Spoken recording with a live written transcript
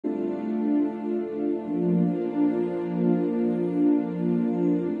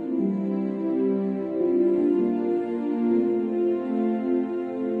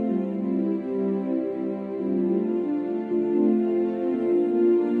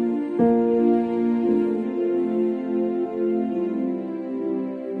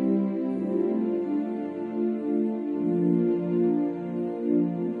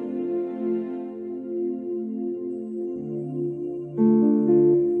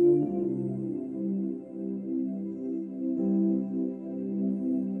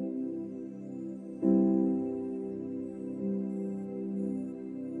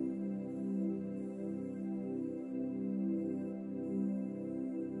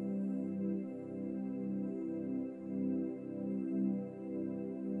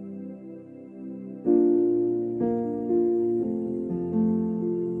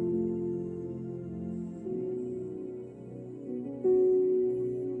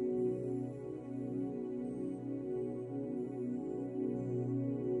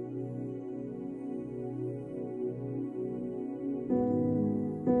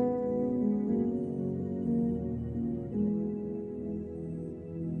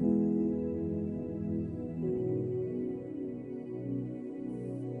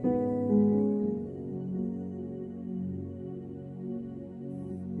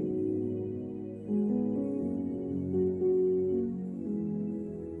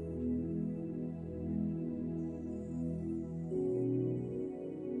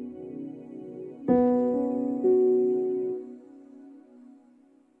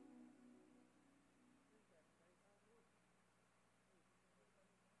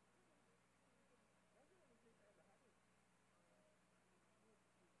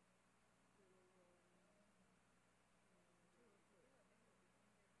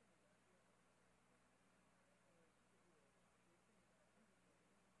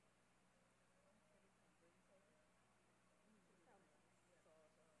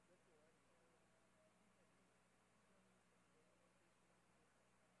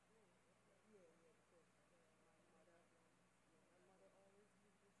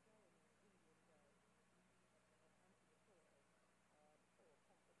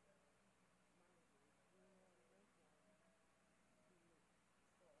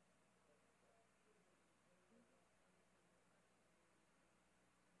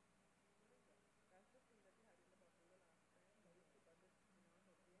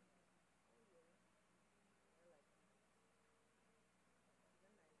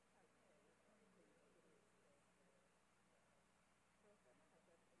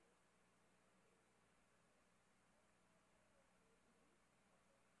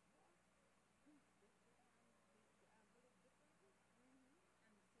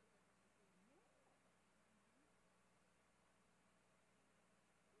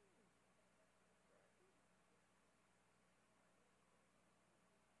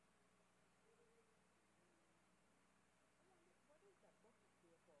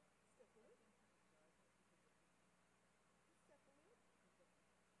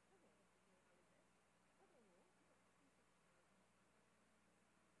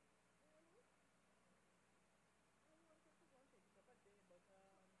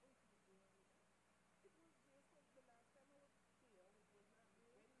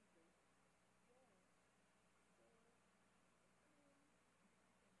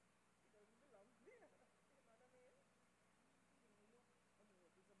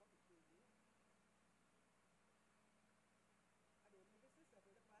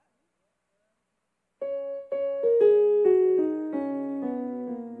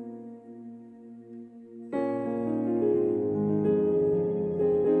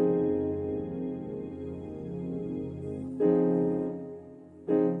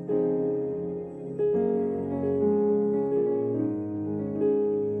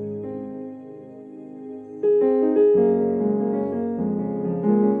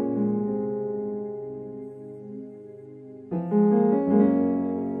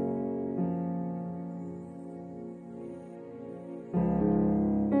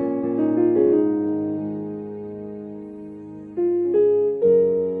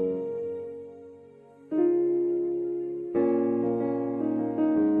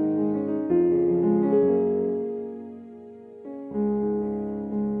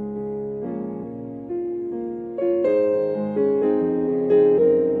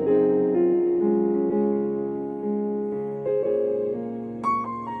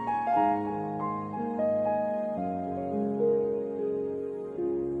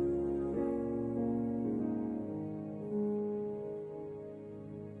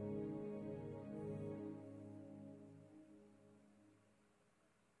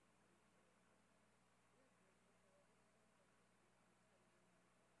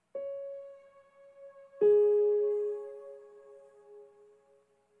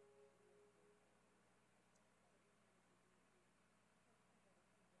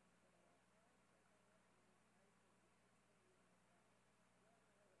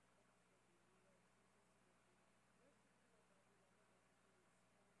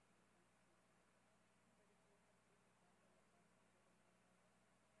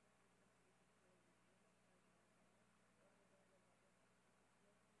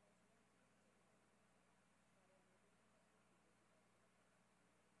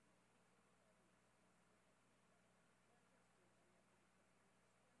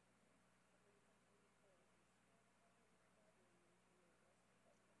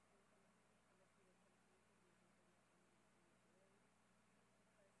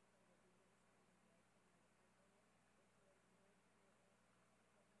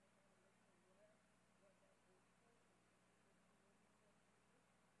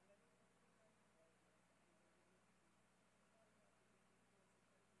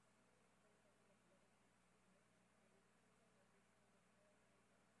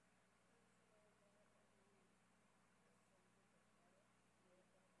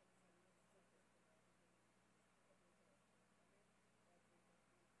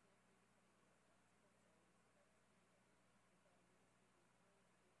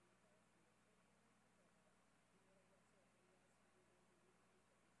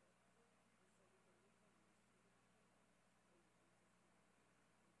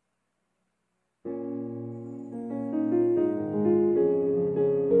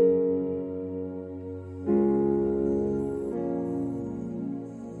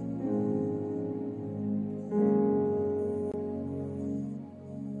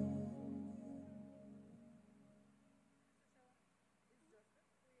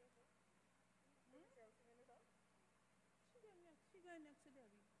going next to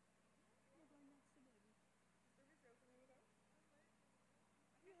Debbie. We're going next to Debbie.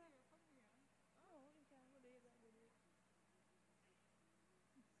 Yeah. Oh, okay. Well, there you go. There you go. Let me know.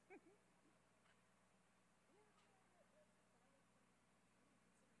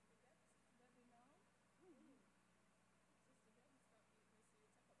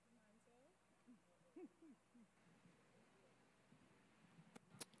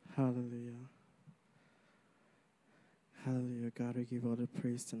 Hallelujah. Hallelujah. God, we give all the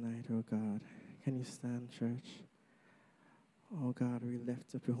praise tonight, oh God. Can you stand, church? Oh God, we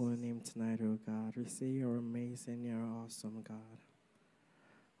lift up your holy name tonight, oh God. We say you're amazing, you're awesome, God.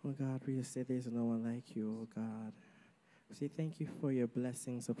 Oh God, we say there's no one like you, oh God. We say thank you for your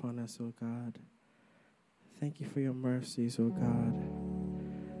blessings upon us, oh God. Thank you for your mercies, oh God.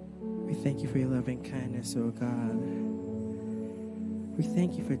 We thank you for your loving kindness, oh God. We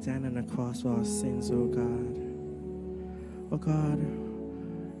thank you for dying on the cross for our sins, oh God. Oh God,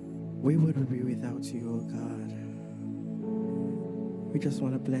 where would we be without you, oh God? We just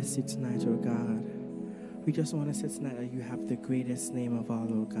want to bless you tonight, oh God. We just want to say tonight that you have the greatest name of all,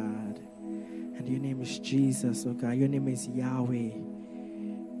 oh God. And your name is Jesus, oh God. Your name is Yahweh.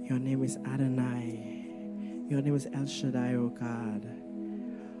 Your name is Adonai. Your name is El Shaddai, oh God.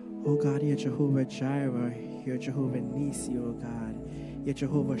 Oh God, you're Jehovah Jireh. You're Jehovah Nisi, oh God. You're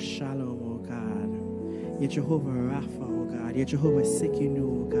Jehovah Shalom, oh God. You're Jehovah Rapha, oh God. You're Jehovah Sekinu,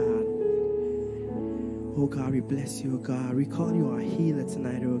 oh God. Oh God, we bless you, oh God. We call you our healer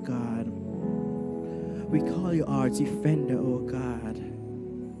tonight, oh God. We call you our defender, oh God.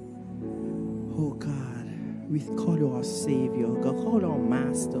 Oh God, we call you our Savior, oh God. Call you our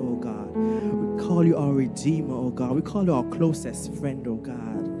Master, oh God. We call you our Redeemer, oh God. We call you our closest friend, oh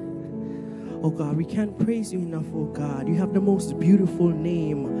God. Oh God, we can't praise you enough, oh God. You have the most beautiful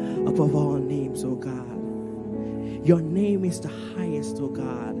name above all names, oh God. Your name is the highest, oh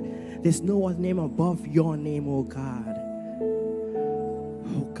God. There's no other name above your name, oh God.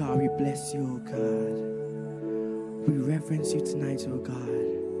 Oh God, we bless you, oh God. We reverence you tonight, oh God.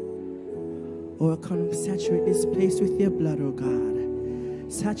 Oh, come saturate this place with your blood, oh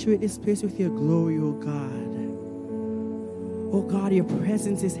God. Saturate this place with your glory, oh God. Oh God, your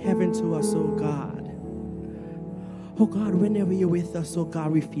presence is heaven to us, oh God. Oh God, whenever you're with us, oh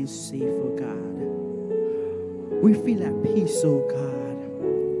God, we feel safe, oh God. We feel at peace, oh God.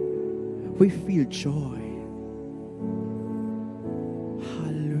 We feel joy.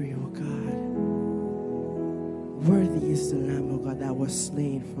 Hallelujah, oh God. Worthy is the Lamb, oh God, that was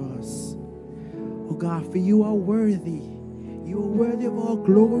slain for us. Oh God, for you are worthy. You are worthy of all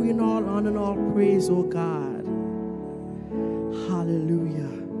glory and all honor and all praise, oh God. Hallelujah.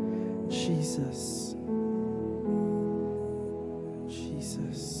 Jesus.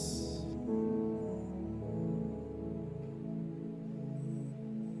 Jesus.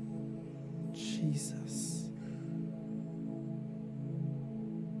 Jesus.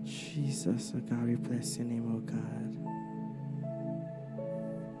 Jesus, oh God, we bless your name, oh God.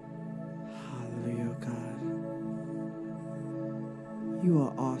 Hallelujah, oh God. You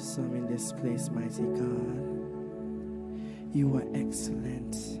are awesome in this place, mighty God. You are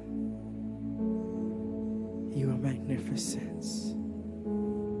excellent. You are magnificent.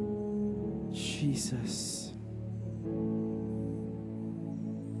 Jesus.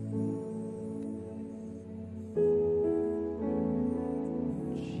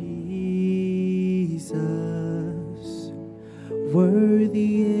 Jesus,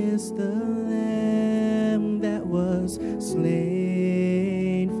 worthy is the Lamb that was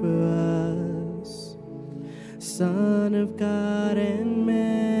slain for us. Son of God and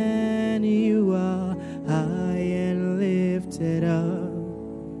man, you are high and lifted up,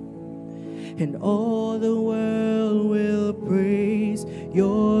 and all the world will praise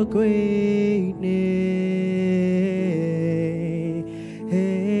your great name.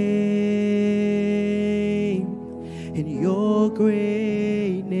 In your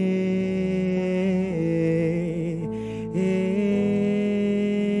great name.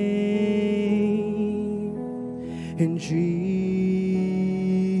 And Jesus,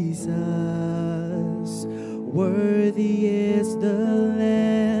 worthy is the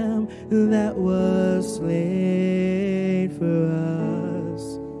Lamb that was slain for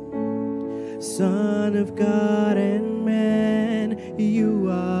us. Son of God and man, you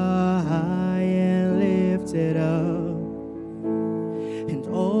are high and lifted up, and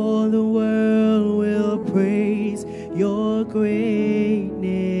all the world will praise your great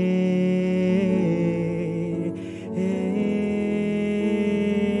name.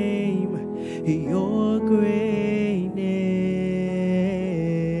 Your great name.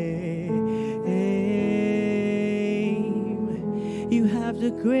 the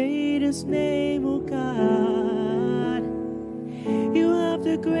greatest name, oh God. You have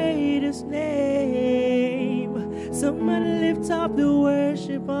the greatest name. Somebody lift up the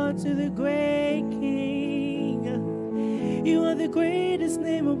worship unto the great King. You are the greatest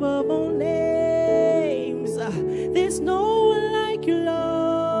name above all names. There's no one like you,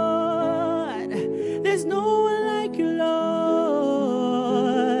 Lord. There's no one like you, Lord.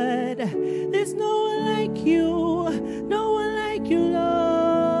 There's no one like you. No one like you,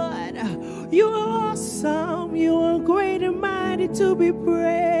 Lord. You are awesome. You are great and mighty to be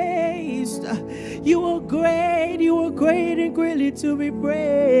praised. You are great and greatly to be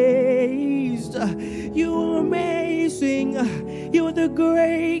praised. You are amazing. You are the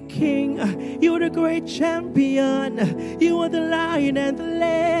great King. You are the great champion. You are the Lion and the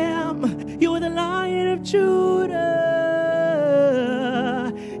Lamb. You are the Lion of Judah.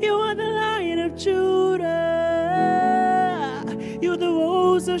 You are the Lion of Judah. You are the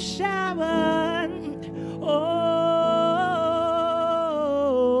Rose of Sharon. Oh,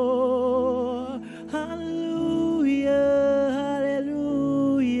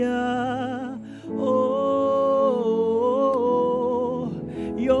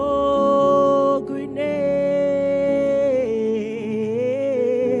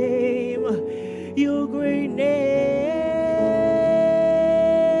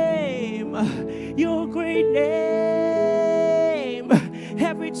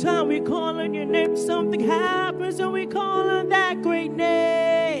 time we call on your name, something happens, and we call on that great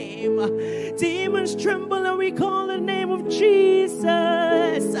name. Demons tremble, and we call on the name of Jesus.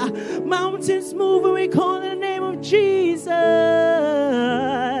 Mountains move, and we call on the name of Jesus.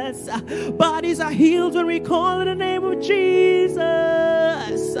 Bodies are healed when we call on the name of Jesus.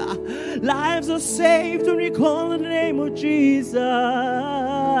 Lives are saved when we call on the name of Jesus.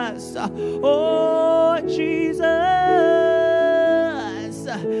 Oh, Jesus.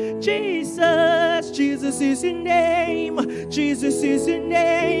 Jesus, Jesus is your name. Jesus is your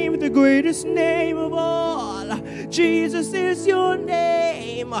name, the greatest name of all. Jesus is your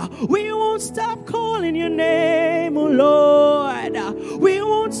name. We won't stop calling your name, oh Lord. We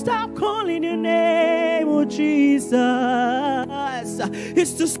won't stop calling your name, oh Jesus.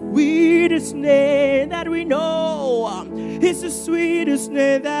 It's the sweetest name that we know. It's the sweetest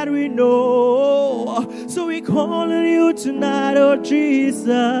name that we know. So we call on you tonight, oh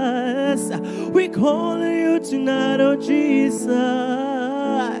Jesus. We call on you tonight, oh Jesus.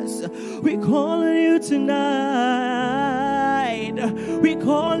 We call on you tonight. We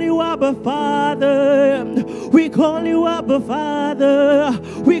call you Abba Father. We call you Abba Father.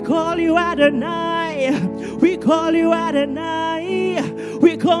 We call you Adonai. We call you Adonai.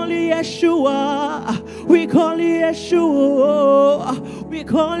 We call you Yeshua. We call you Yeshua. We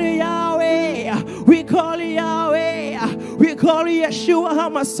call you Yahweh. We call you Yahweh. We call you Yeshua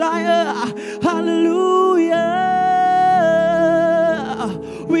HaMessiah. Hallelujah.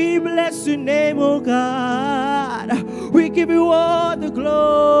 We bless your name, oh God. We give you all the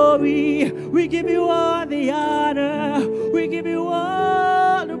glory. We give you all the honor. We give you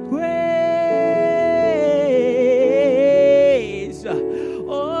all the praise.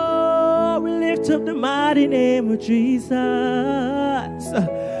 Oh, we lift up the mighty name of Jesus.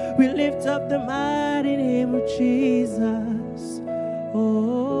 We lift up the mighty name of Jesus.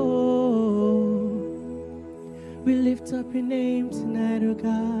 Oh, we lift up your name tonight, oh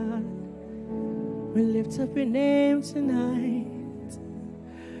God. We lift up your name tonight.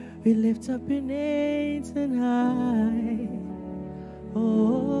 We lift up your name tonight.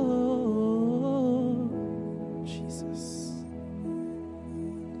 Oh, Jesus.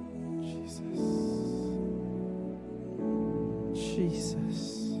 Jesus.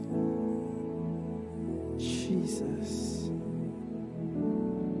 Jesus. Jesus.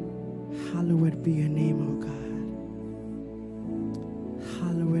 Hallowed be your name, oh God.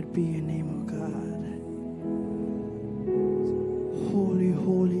 Hallowed be your name, oh God. Holy,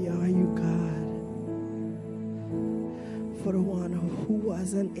 holy are you, God. For the one who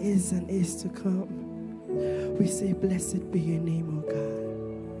was and is to come. We say, blessed be your name, oh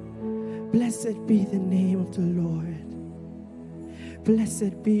God. Blessed be the name of the Lord.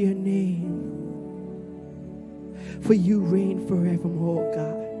 Blessed be your name. For you reign forevermore, oh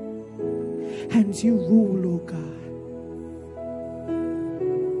God. And you rule, oh God.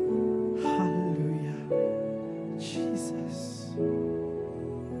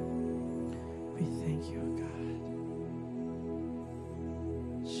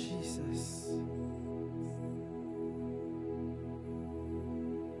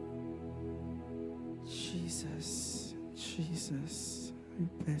 Jesus, we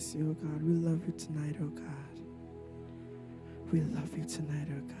bless you, oh God. We love you tonight, oh God. We love you tonight,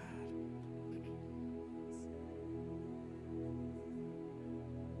 oh God.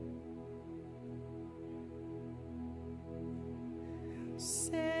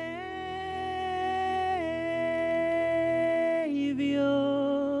 Savior,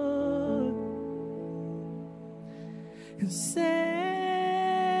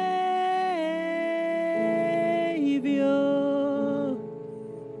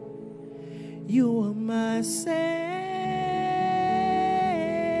 you are my Savior.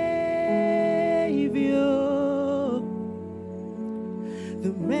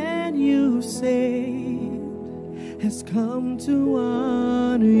 The man you saved has come to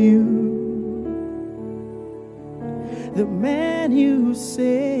honor you. The man you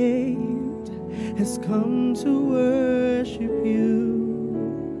saved has come to worship you.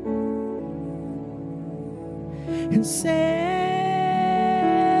 And Savior,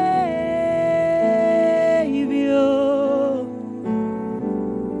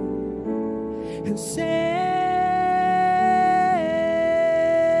 and Savior,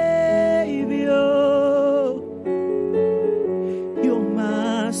 you're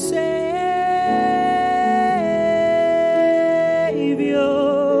my Savior.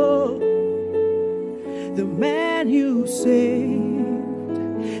 The man you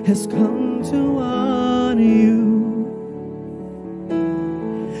saved has come to honor you.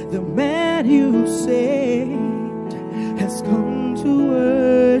 The man you saved has come to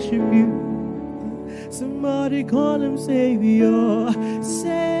worship you. Somebody call him Savior.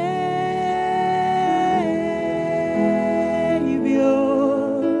 Savior.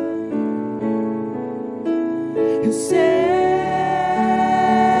 And Savior.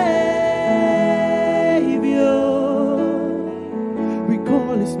 We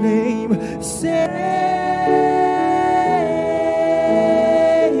call his name Savior.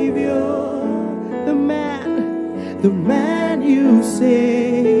 The man you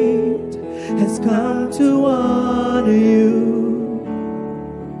saved has come to honor you.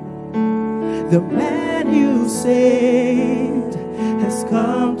 The man you saved has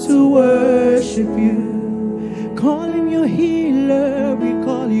come to worship you. Call him your healer, we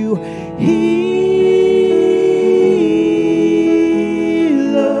call you healer.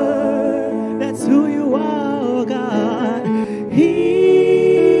 That's who you are, God.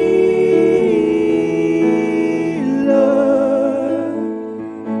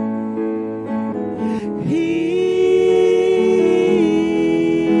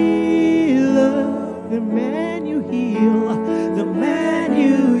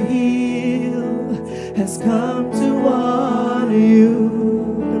 Has come to honor you.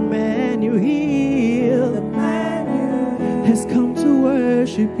 The man you heal, the man you has come to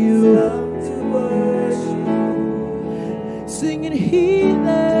worship you. Singing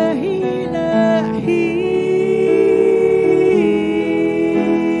healer, healer, healer.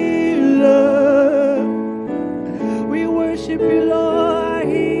 We worship you, Lord.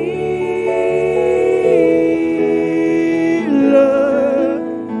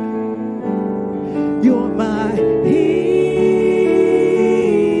 You're my healer.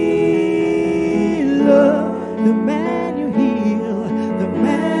 The man you heal, the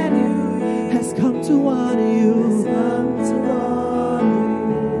man who has come to honor you.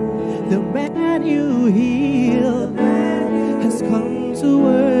 The man you heal has come to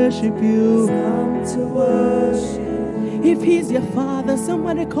worship you. If he's your father,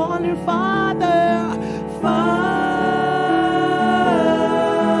 somebody call him Father. Father.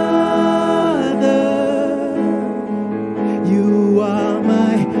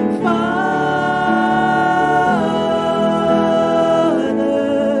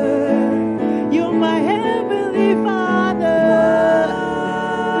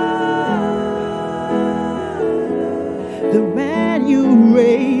 The man you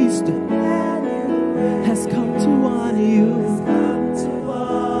raised has come to honor you.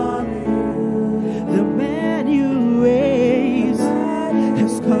 The man you raised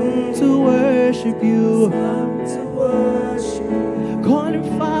has come to worship you. Call him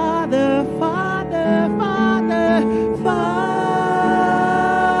Father, Father, Father, Father.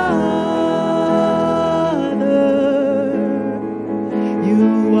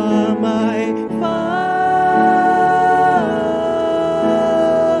 You are my Father.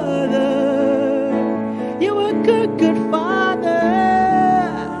 Good Father.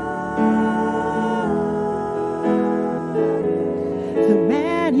 The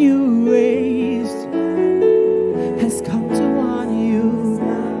man you raised has come to honor you.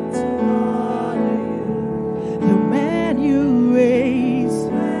 The man you raised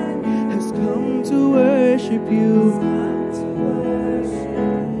has come to worship you.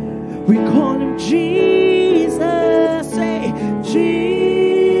 We call him Jesus. Say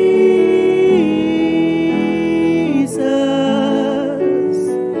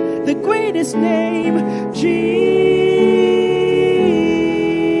precious name, Jesus.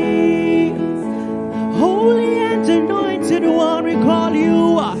 Holy and anointed one, we call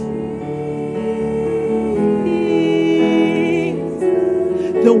you.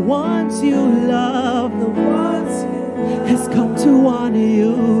 The ones you love, the ones has come to honor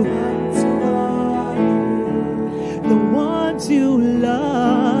you. The ones you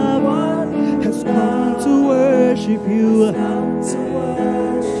love has come to worship you.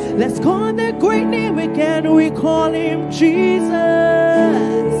 Let's call that great name again. We call him Jesus.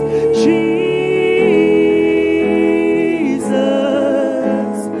 Jesus.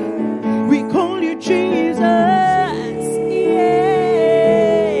 We call you Jesus. Yeah.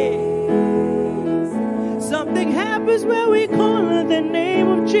 Something happens when we call the name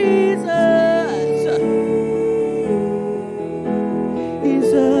of Jesus.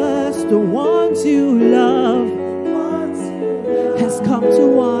 Jesus, the ones you love has come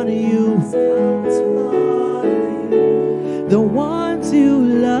to honor you. The ones you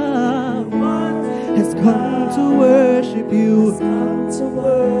love has come to worship you.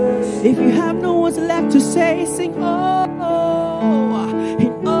 If you have no words left to say, sing oh,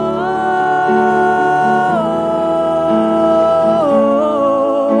 and oh.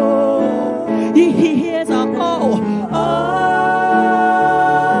 He hears our oh, oh.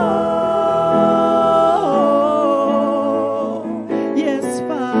 Yes,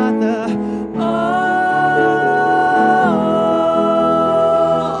 Father. Oh,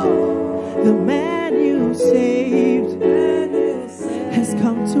 the man you saved has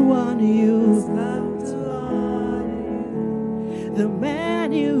come to honor you. The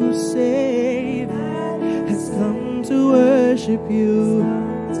man you saved has come to worship you.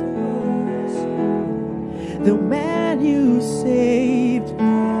 The man you saved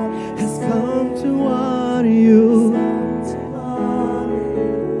has come to honor you.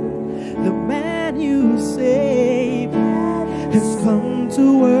 The man you saved has come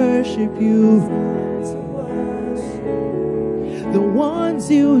to worship you. The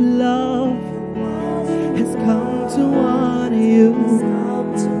ones you love has come to honor you.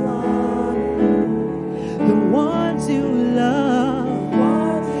 The ones you love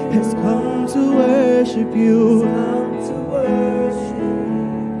has come to worship you.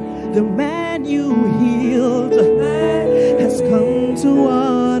 The man you healed has come to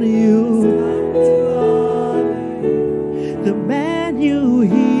honor you. The man you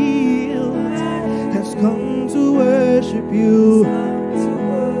healed has come to worship you.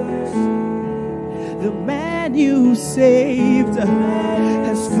 The man you saved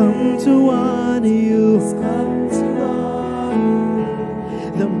has come to honor you.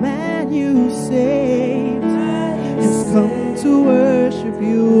 The man you saved has come to worship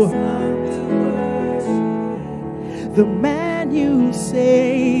you. The man you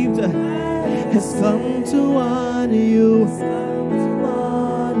saved has come to honor you.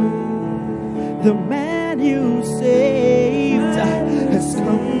 The man you saved has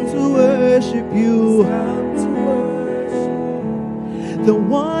come to worship you. The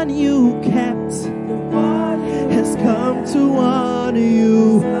one you kept has come to honor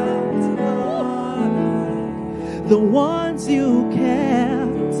you. The ones you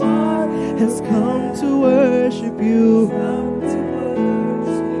kept has come to worship you.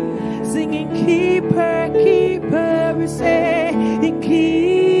 Singing, keeper, keeper, we say, keeper.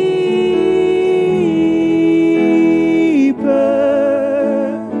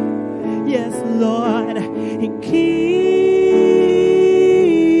 Yes, Lord, keeper,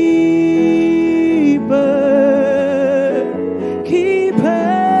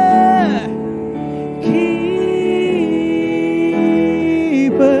 keeper, keeper.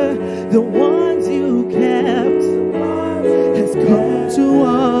 The ones you kept has come to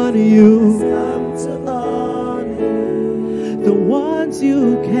honor you. The ones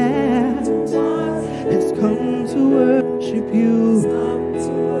you kept has come to worship you.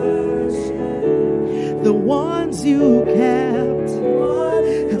 The ones you kept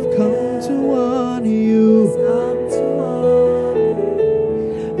have come to honor you.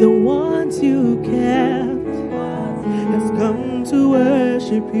 The ones you kept has come to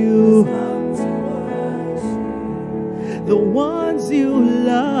worship you. The ones you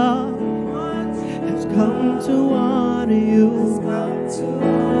love has come to honor you.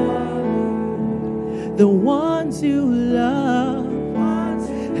 The ones you love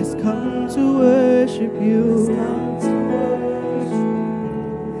has come to worship you.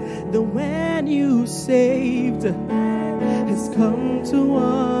 The man you saved has come to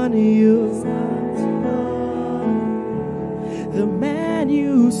honor you. The man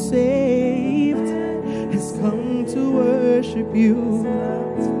you saved has come to worship you.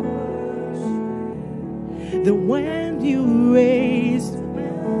 The one you raised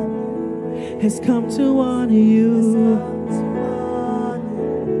has come to honor you.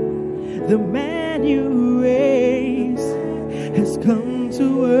 The man you raised has come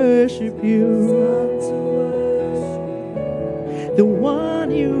to worship you. The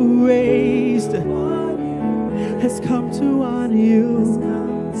one you raised has come to honor you.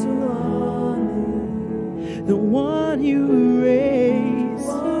 The one you raised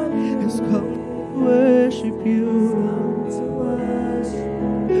has come to worship you.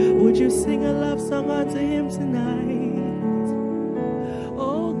 Would you sing a love song unto him tonight?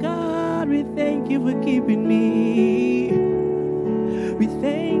 Oh God, we thank you for keeping me. We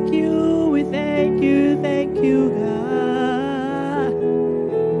thank you, we thank you, God.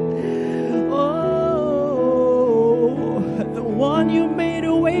 Oh, the one you made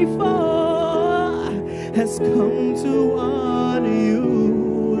a way for has come to honor you,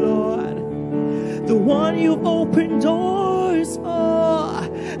 Lord. The one you've opened doors for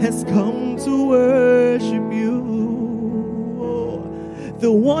has come to worship you.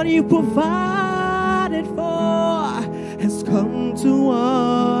 The one you provided for has come to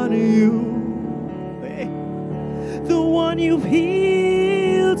honor you. The one you've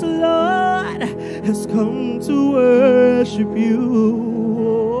healed, Lord, has come to worship you.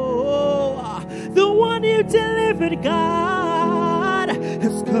 The one you delivered, God,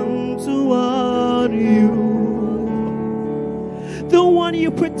 has come to honor you. The one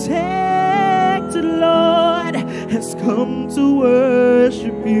you protected, Lord, has come to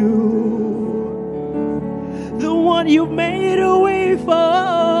worship you. The one you made a way for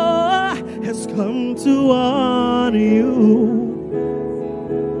has come to honor you.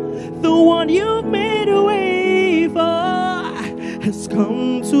 The one you made a way for has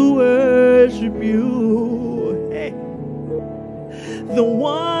come to worship you. Hey. The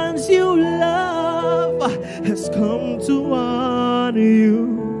ones you love has come to honor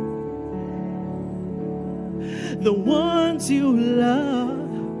you. The ones you love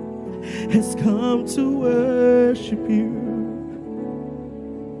has come to worship you.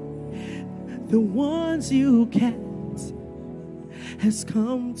 The ones you kept has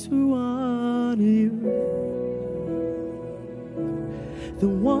come to honor you. The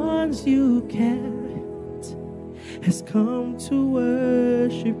ones you kept has come to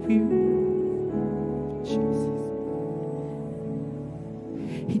worship you. Jesus.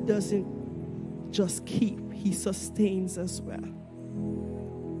 He doesn't just keep, he sustains as well.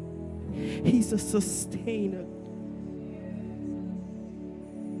 He's a sustainer.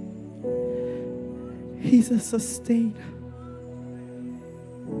 He's a sustainer.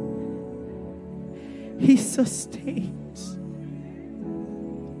 He sustains.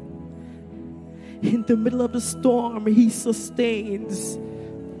 In the middle of the storm, he sustains.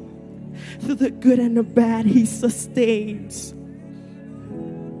 Through the good and the bad, he sustains.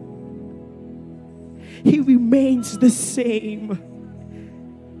 He remains the same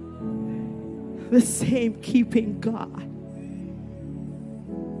keeping God.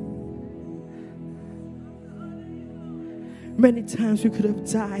 Many times we could have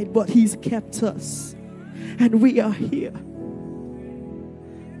died, but he's kept us, and we are here.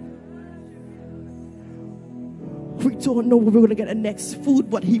 We don't know where we're going to get the next food,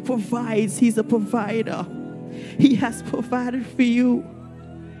 but he provides. He's a provider. He has provided for you.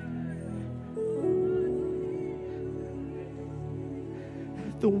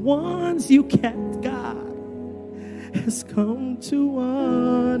 The ones you kept, God, has come to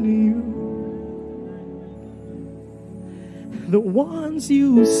honor you. The ones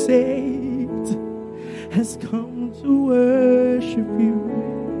you saved has come to worship you.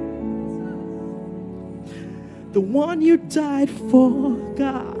 The one you died for,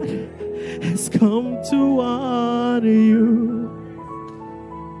 God, has come to honor you.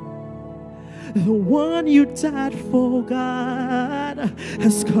 The one you died for, God,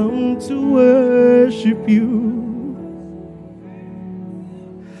 has come to worship you.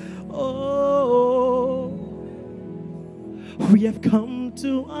 Oh, we have come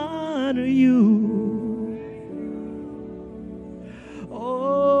to honor you. Oh,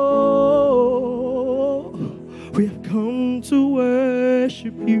 we have come to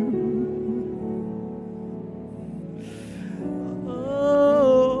worship you.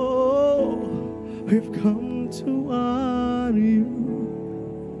 We've come to honor you.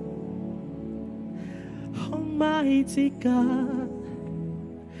 Almighty God,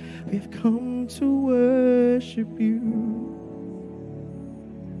 we've come to worship you.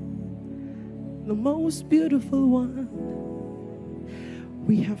 The most beautiful one,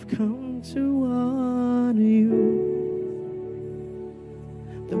 we have come to honor you.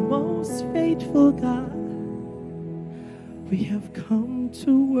 The most faithful God, We have come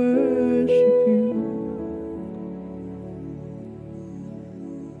to worship you.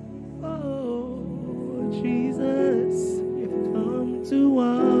 Oh, Jesus, we've come to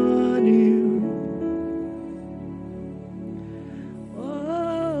honor you.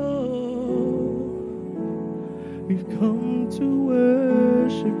 Oh, we've come to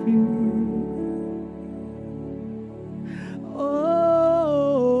worship you. Oh,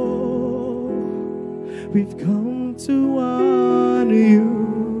 we've come to honor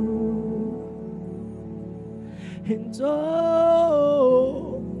you. And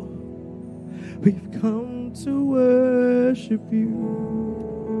oh, we've come to worship you.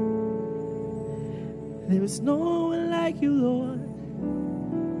 There is no one like you, Lord.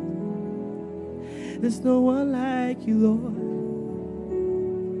 There's no one like you, Lord.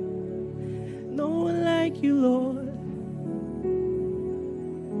 No one like you, Lord.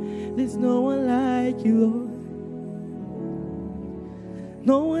 There's no one like you, Lord.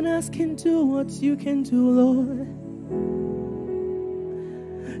 No one else can do what you can do, Lord.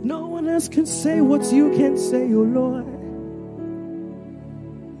 No one else can say what you can say, oh Lord.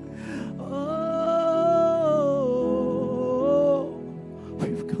 Oh,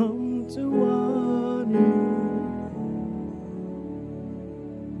 we've come to honor you.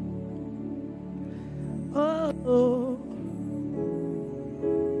 Oh,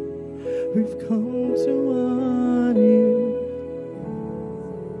 we've come to honor you.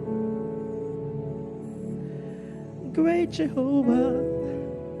 Great Jehovah,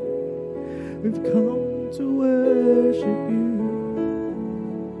 we've come to worship you.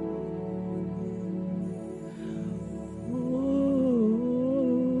 Oh,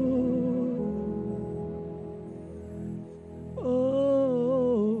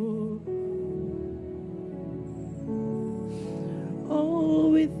 oh, oh,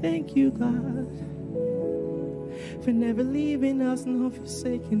 we thank you, God, for never leaving us nor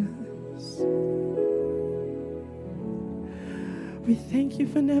forsaking us. We thank you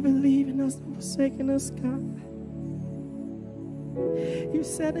for never leaving us and forsaking us, God. You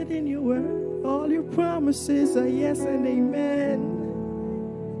said it in your word. All your promises are yes and amen.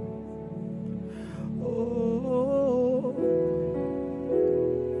 Oh,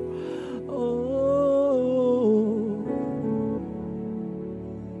 oh,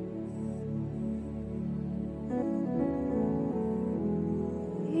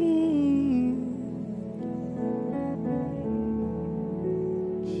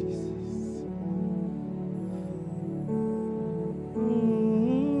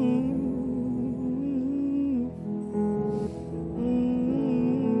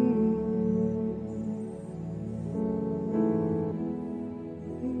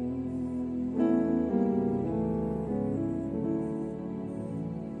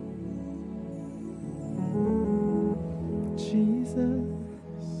 Jesus.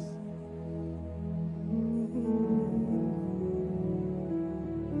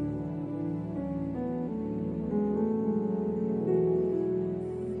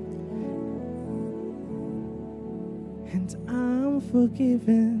 And I'm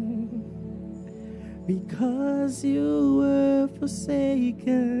forgiven because you were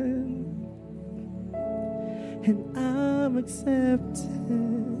forsaken, and I'm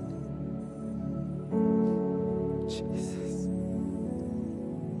accepted. Jesus.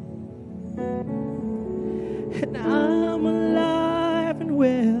 And I'm alive and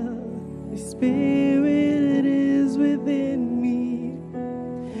well. The Spirit is within me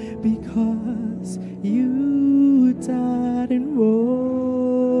because you died and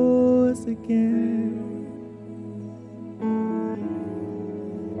rose again.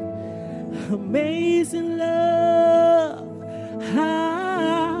 Amazing love,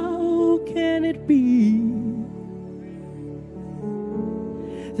 how can it be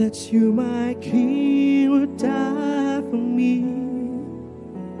that you, my King, would die for me?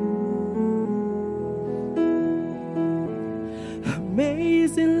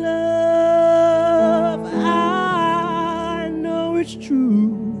 Amazing love, I know it's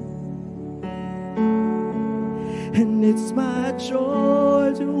true, and it's my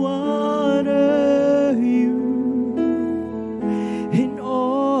joy to honor you in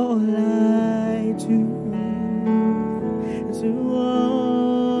all I do, to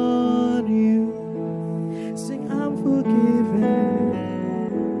honor you. Sing, I'm forgiven,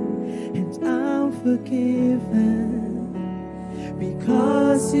 and I'm forgiven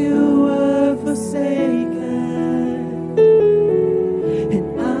because you were forsaken,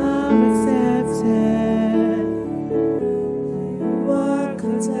 and I'm accepted. You are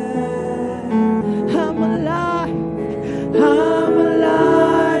content.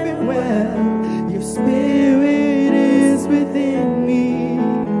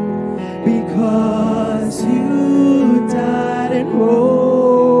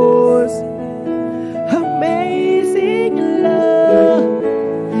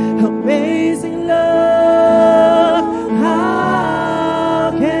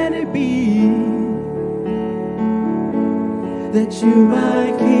 that you,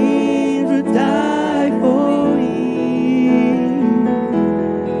 my King, would die for me.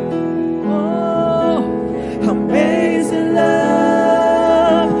 Oh, amazing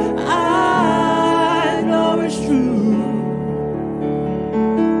love, I know it's true,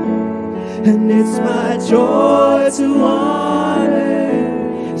 and it's my joy to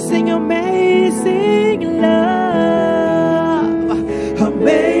honor, sing amazing love,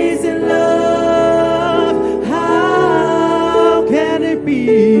 amazing love. How can it be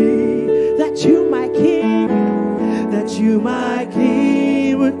that you, my King,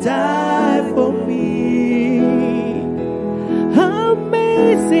 would die for me?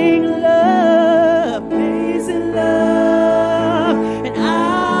 Amazing love, and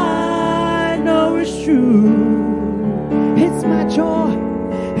I know it's true. It's my joy,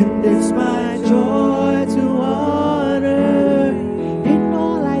 and it's my joy to honor in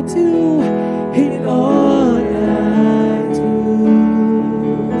all I do, in all I do,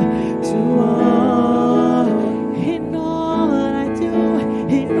 to honor in all I do,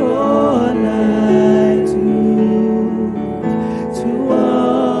 in all I do, to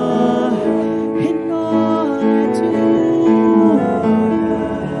honor in all I do,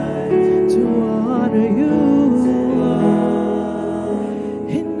 to honor you.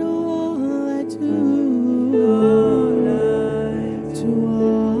 In all I do, to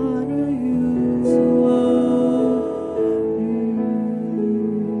honor you.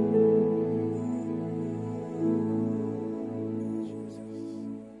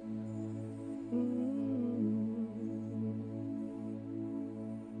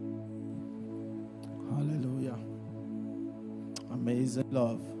 Hallelujah. Amazing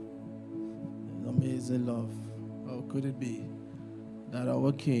love. Amazing love. How could it be that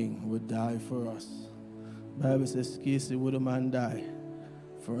our King would die for us? The Bible says, scarcely would a man die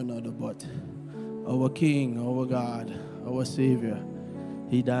for another, but our King, our God, our Savior,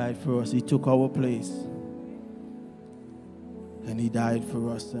 He died for us. He took our place, and He died for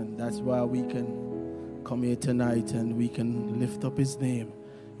us, and that's why we can come here tonight and we can lift up His name.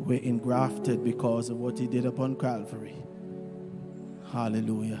 We're engrafted because of what He did upon Calvary.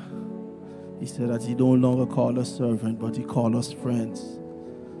 Hallelujah. He said that He no longer called us servant, but He called us friends.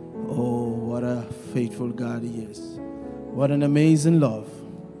 Oh, what a faithful God He is. What an amazing love.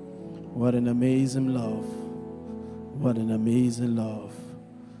 What an amazing love. What an amazing love.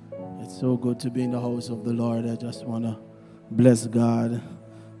 It's so good to be in the house of the Lord. I just want to bless God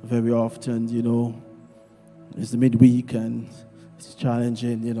very often, you know. It's the midweek and it's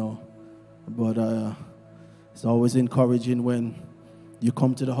challenging, you know. But it's always encouraging when you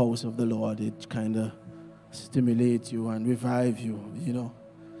come to the house of the Lord. It kind of stimulates you and revive you, you know.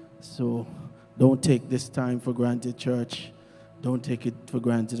 So don't take this time for granted, church. Don't take it for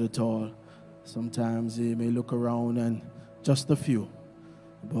granted at all. Sometimes you may look around and just a few.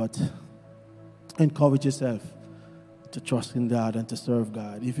 But encourage yourself to trust in God and to serve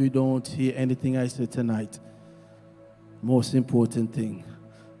God. If you don't hear anything I say tonight, most important thing,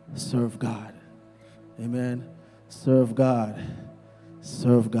 serve God. Amen. Serve God.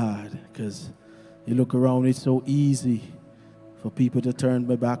 Serve God. Because you look around, it's so easy for people to turn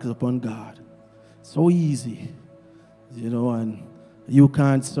their backs upon God. So easy. You know, and you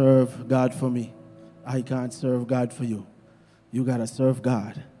can't serve God for me. I can't serve God for you. You got to serve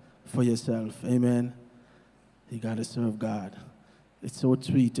God for yourself. Amen. You got to serve God. It's so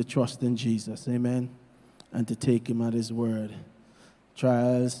sweet to trust in Jesus. Amen. And to take Him at His word.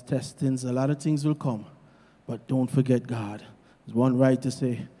 Trials, testings, a lot of things will come. But don't forget God. There's one right to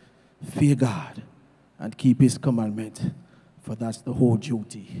say, fear God and keep His commandment. For that's the whole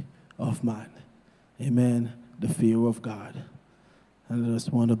duty of man. Amen. The fear of God. And I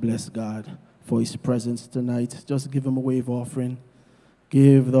just want to bless God for His presence tonight. Just give Him a wave offering.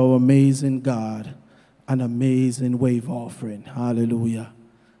 Give the amazing God an amazing wave offering. Hallelujah.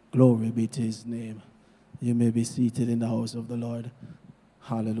 Glory be to His name. You may be seated in the house of the Lord.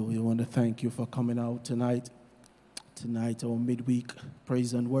 Hallelujah. I want to thank you for coming out tonight. Tonight, our midweek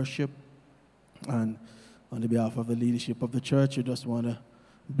praise and worship. And on the behalf of the leadership of the church, I just want to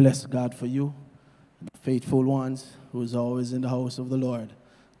bless God for you. The faithful ones who is always in the house of the Lord.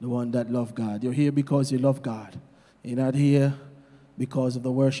 The one that love God. You're here because you love God. You're not here because of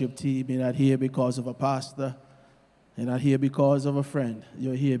the worship team. You're not here because of a pastor. You're not here because of a friend.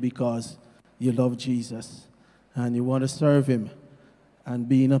 You're here because you love Jesus. And you want to serve Him. And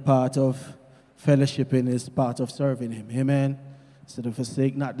being a part of fellowshipping is part of serving Him. Amen. So to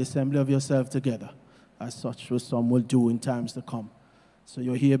forsake not the assembly of yourself together, as such what some will do in times to come. So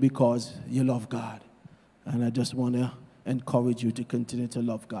you're here because you love God. And I just want to encourage you to continue to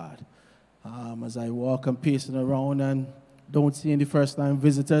love God. As I walk and pacing around and don't see any first-time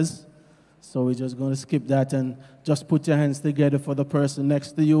visitors. So we're just going to skip that and just put your hands together for the person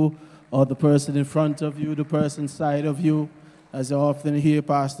next to you or the person in front of you, the person side of you. As I often hear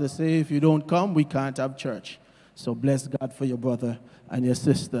pastors say, if you don't come, we can't have church. So bless God for your brother and your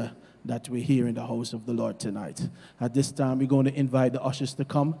sister that we're here in the house of the Lord tonight. At this time, we're going to invite the ushers to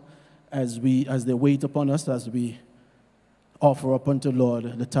come as they wait upon us, as we offer up unto the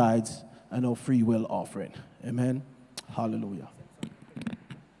Lord the tithes and our free will offering. Amen. Hallelujah.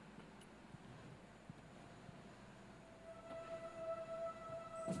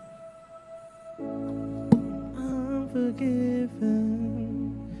 I'm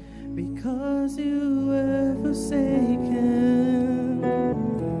forgiven because you were forsaken,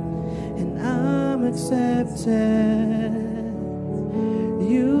 and I'm accepted.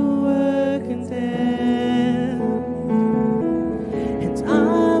 You were condemned, and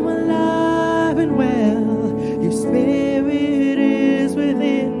I'm alive and well. Your spirit is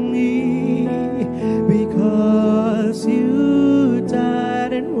within me because you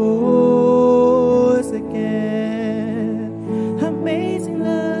died and rose again. Amazing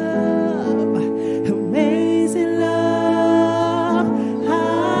love, amazing love.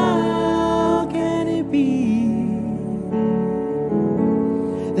 How can it be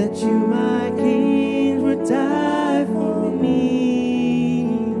that you, my King, would die for me?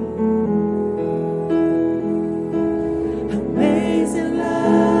 Amazing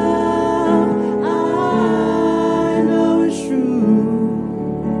love, I know it's true,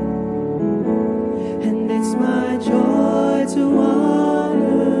 and it's my joy to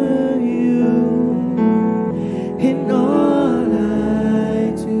honor you in all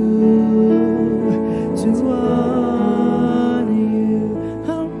I do, to honor you.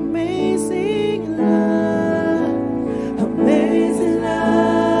 Amazing love, amazing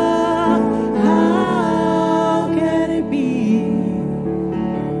love. How can it be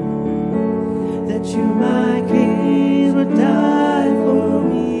that you, my King, would die for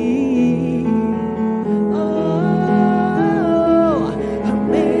me? Oh,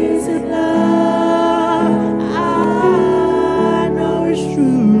 amazing love, I know it's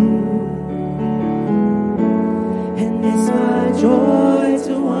true, and it's my joy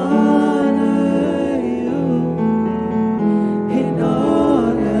to honor you in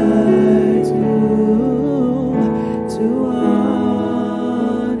all I do, to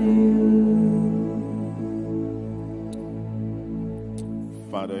honor you.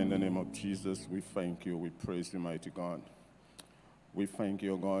 Father, in the name of Jesus, we thank you. We praise you, mighty God. We thank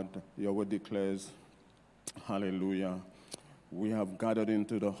you, God. Your word declares, hallelujah, we have gathered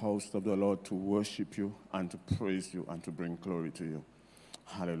into the house of the Lord to worship you and to praise you and to bring glory to you.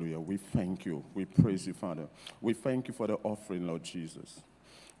 Hallelujah. We thank you. We praise you, Father. We thank you for the offering, Lord Jesus.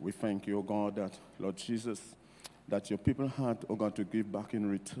 We thank you, O God, that, Lord Jesus, that your people had, O God, to give back in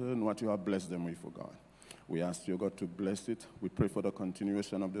return what you have blessed them with, O God. We ask you, God, to bless it. We pray for the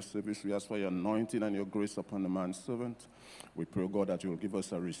continuation of the service. We ask for your anointing and your grace upon the manservant. We pray, God, that you will give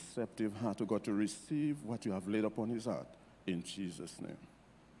us a receptive heart, O God, to receive what you have laid upon his heart. In Jesus' name.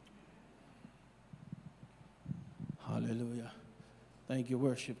 Hallelujah. Thank you,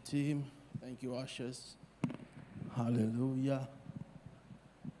 worship team. Thank you, ushers. Hallelujah.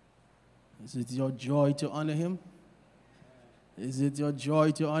 Is it your joy to honor him? Is it your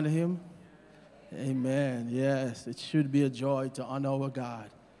joy to honor him? Amen. Yes, it should be a joy to honor our God.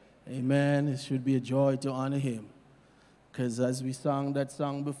 Amen. It should be a joy to honor him. Because as we sang that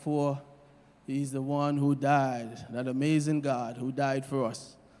song before, he's the one who died, that amazing God who died for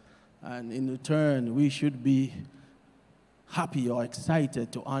us. And in return, we should be happy or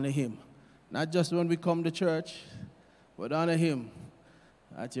excited to honor him. Not just when we come to church, but honor him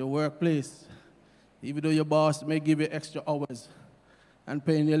at your workplace. Even though your boss may give you extra hours and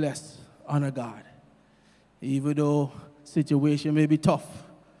paying you less, honor God. Even though situation may be tough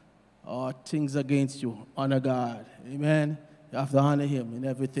or things against you, honor God. Amen. You have to honor him in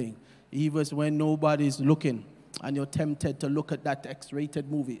everything. Even when nobody's looking and you're tempted to look at that X-rated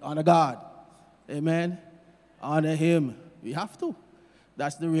movie, honor God. Amen. Honor him. We have to.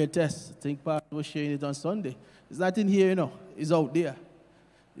 That's the real test. I think Pastor was sharing it on Sunday. It's not in here, you know. It's out there.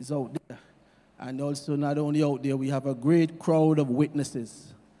 It's out there. And also, not only out there, we have a great crowd of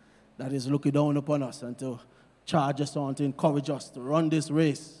witnesses that is looking down upon us and to charge us on, to encourage us to run this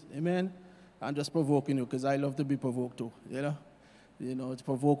race. Amen? I'm just provoking you because I love to be provoked too, you know? You know, to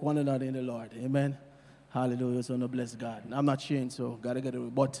provoke one another in the Lord. Amen? Hallelujah. So, no, bless God. I'm not sharing, so got to get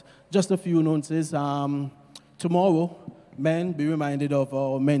it. But just a few notices. Tomorrow, men, be reminded of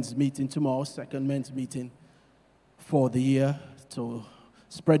our men's meeting tomorrow, second men's meeting for the year, to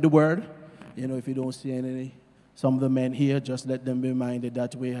spread the word. You know, if you don't see any some of the men here, just let them be reminded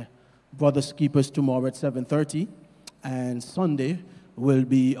that we're Brothers Keepers tomorrow at 7:30, and Sunday will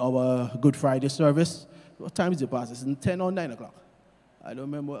be our Good Friday service. What time is it, Pastor? Is it 10 or 9 o'clock? I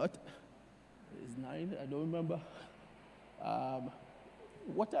don't remember. It's 9? I don't remember.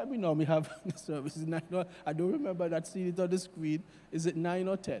 What time we normally have the service? Is 9 or, I don't remember that. See it on the screen. Is it 9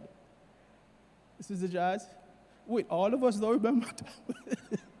 or 10? This is the jazz? Wait, all of us don't remember.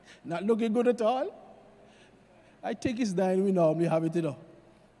 Not looking good at all? I think it's 9 we normally have it,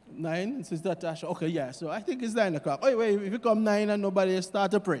 9, Sister Tasha. Okay, yeah, so I think it's 9 o'clock. Wait, if you come 9 and nobody start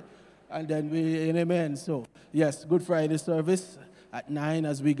to pray, and then we, amen. So, yes, Good Friday service at 9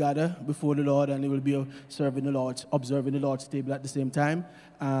 as we gather before the Lord, and we will be serving the Lord, observing the Lord's table at the same time.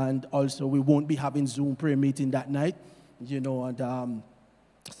 And also, we won't be having Zoom prayer meeting that night, and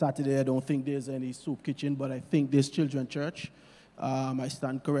Saturday, I don't think there's any soup kitchen, but I think there's children church. I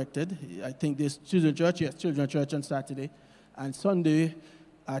stand corrected. I think there's children church. Yes, children church on Saturday. And Sunday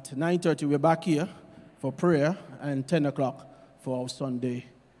at 9:30, we're back here for prayer, and 10 o'clock for our Sunday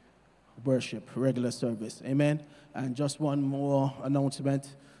worship, regular service. Amen. And just one more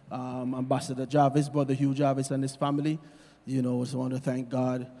announcement. Ambassador Jarvis, Brother Hugh Jarvis and his family, just want to thank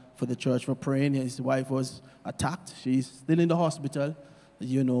God for the church for praying. His wife was attacked. She's still in the hospital.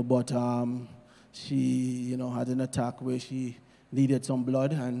 But she, had an attack where she needed some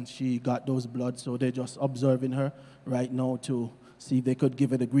blood, and she got those blood, so they're just observing her right now to see if they could give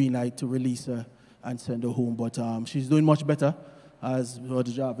her the green light to release her and send her home. But she's doing much better, as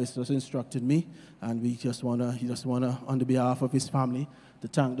Brother Jarvis just instructed me, and he just wanna, on the behalf of his family, to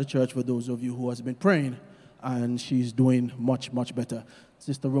thank the church for those of you who has been praying, and she's doing much, much better.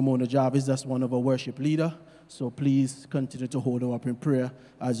 Sister Ramona Jarvis, that's one of our worship leader. So please continue to hold her up in prayer,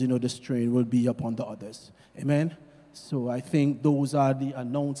 as the strain will be upon the others. Amen. So I think those are the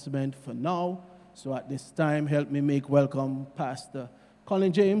announcements for now. So at this time, help me make welcome Pastor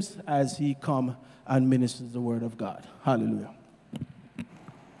Colin James as he come and ministers the word of God. Hallelujah.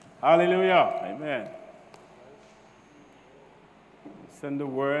 Hallelujah. Amen. Send the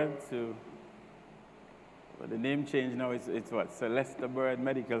word to, well, the name change now, it's what? Celeste Bird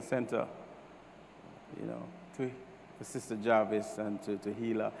Medical Center. To Sister Jarvis and to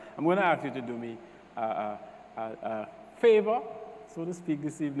Healer. I'm going to ask you to do me a favor, so to speak,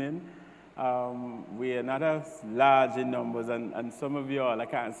 this evening. We are not as large in numbers, and some of you all, I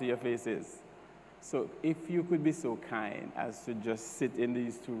can't see your faces. So if you could be so kind as to just sit in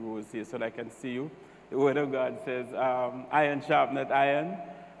these 2 rows here so that I can see you. The Word of God says, iron sharpeneth iron,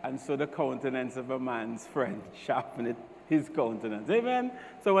 and so the countenance of a man's friend sharpeneth his countenance. Amen?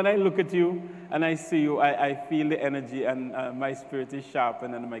 So when I look at you and I see you, I feel the energy, and my spirit is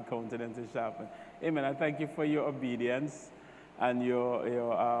sharpened and my countenance is sharpened. Amen. I thank you for your obedience and your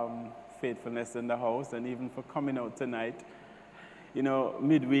faithfulness in the house, and even for coming out tonight.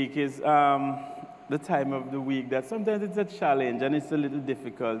 Midweek is the time of the week that sometimes it's a challenge and it's a little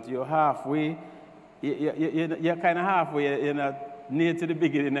difficult. You're halfway, you're kind of halfway. You're not near to the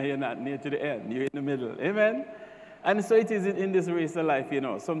beginning and you're not near to the end. You're in the middle. Amen? And so it is in this race of life,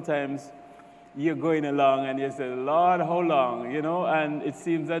 Sometimes you're going along and you say, Lord, how long? And it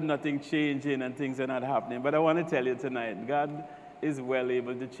seems that nothing's changing and things are not happening. But I want to tell you tonight, God is well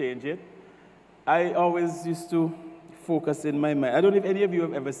able to change it. I always used to focus in my mind. I don't know if any of you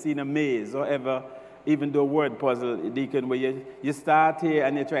have ever seen a maze or ever, even though word puzzle, Deacon, where you start here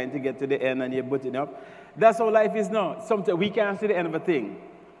and you're trying to get to the end and you're butting up. That's how life is now. Sometimes we can't see the end of a thing.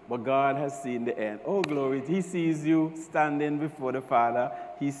 But God has seen the end. Oh, glory. He sees you standing before the Father.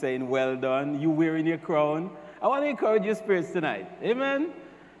 He's saying, well done. You wearing your crown. I want to encourage your spirits tonight. Amen?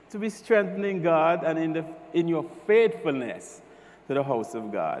 To be strengthening God and in your faithfulness to the house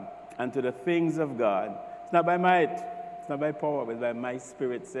of God and to the things of God. It's not by might. It's not by power. But it's by my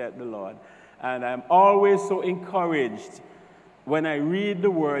spirit, said the Lord. And I'm always so encouraged when I read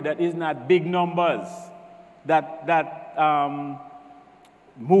the word that is not big numbers. That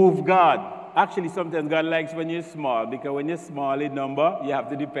move God. Actually, sometimes God likes when you're small, because when you're small in number, you have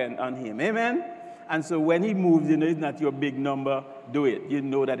to depend on Him. Amen? And so when He moves, it's not your big number, do it. You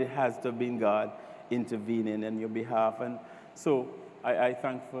know that it has to have been God intervening on your behalf. And so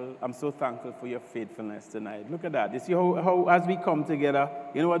I'm so thankful for your faithfulness tonight. Look at that. You see how as we come together,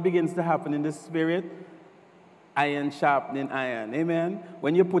 you know what begins to happen in the spirit? Iron sharpening iron. Amen?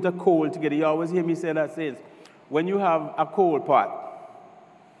 When you put a coal together, you always hear me say that, says, when you have a coal pot,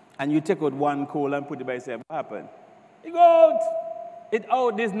 and you take out one coal and put it by yourself, what happens? It goes out.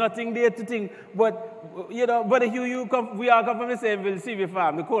 There's nothing there to think. But, you know, but you come, we all come from the same village, CV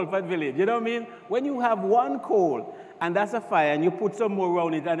farm, the coal fat village. You know what I mean? When you have one coal, and that's a fire, and you put some more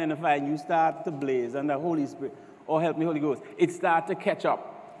around it, and then the fire, and you start to blaze, and the Holy Spirit, help me, Holy Ghost, it starts to catch up.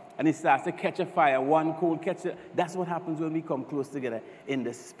 And it starts to catch a fire. One coal catches. That's what happens when we come close together. In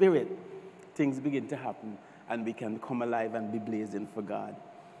the Spirit, things begin to happen, and we can come alive and be blazing for God.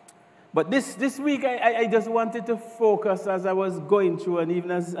 But this week, I just wanted to focus as I was going through, and even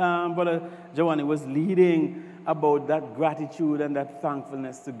as Brother Giovanni was leading about that gratitude and that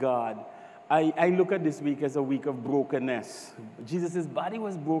thankfulness to God. I look at this week as a week of brokenness. Jesus' body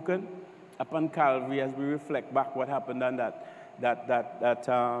was broken upon Calvary as we reflect back what happened on that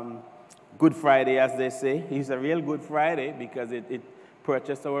Good Friday, as they say. It's a real Good Friday because it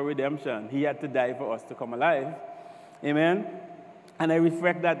purchased our redemption. He had to die for us to come alive. Amen? And I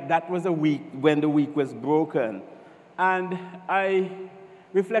reflect that was a week when the week was broken. And I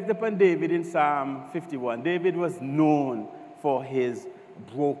reflect upon David in Psalm 51. David was known for his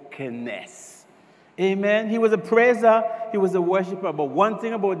brokenness. Amen. He was a praiser, he was a worshiper, but one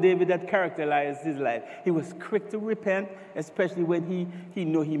thing about David that characterized his life, he was quick to repent, especially when he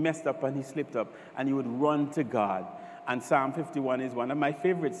knew he messed up and he slipped up, and he would run to God. And Psalm 51 is one of my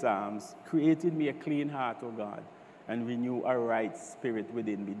favorite psalms. Create in me a clean heart, O God, and renew a right spirit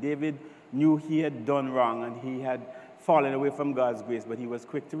within me. David knew he had done wrong and he had fallen away from God's grace, but he was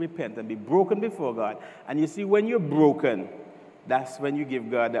quick to repent and be broken before God. And you see, when you're broken, that's when you give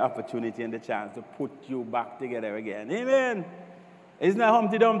God the opportunity and the chance to put you back together again. Amen. Isn't that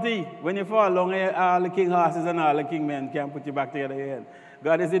Humpty Dumpty? When you fall along, all the king horses and all the king men can put you back together again.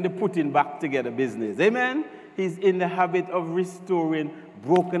 God is in the putting back together business. Amen. He's in the habit of restoring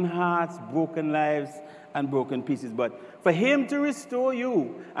broken hearts, broken lives, and broken pieces. But for him to restore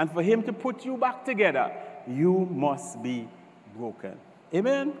you and for him to put you back together, you must be broken.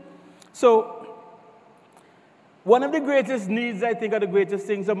 Amen. So, one of the greatest needs, I think, are the greatest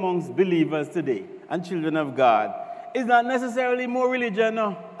things amongst believers today and children of God is not necessarily more religion,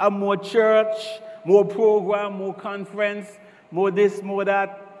 or more church, more program, more conference, more this, more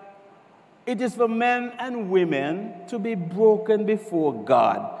that. It is for men and women to be broken before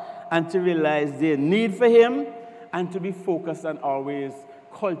God and to realize their need for him and to be focused on always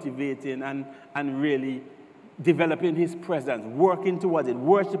cultivating and really developing his presence, working towards it,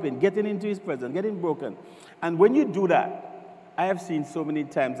 worshiping, getting into his presence, getting broken. And when you do that, I have seen so many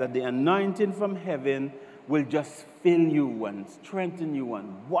times that the anointing from heaven will just fill you and strengthen you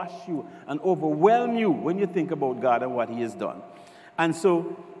and wash you and overwhelm you when you think about God and what he has done. And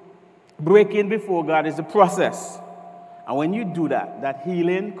so, breaking before God is a process. And when you do that, that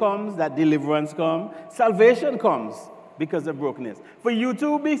healing comes, that deliverance comes, salvation comes because of brokenness. For you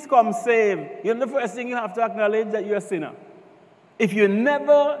to become saved, you know the first thing you have to acknowledge that you're a sinner. If you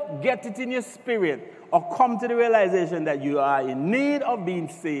never get it in your spirit or come to the realization that you are in need of being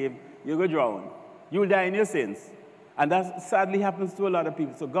saved, you're going to drown. You'll die in your sins. And that sadly happens to a lot of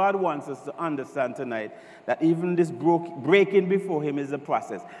people. So God wants us to understand tonight that even this breaking before him is a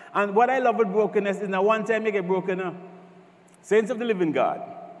process. And what I love with brokenness is that one time you get broken, saints of the living God,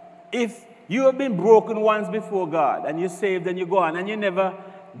 if you have been broken once before God and you're saved and you go on and you never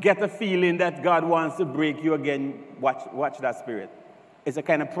get a feeling that God wants to break you again, watch that spirit. It's a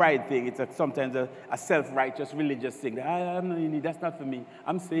kind of pride thing. It's sometimes a self-righteous religious thing. That's not for me.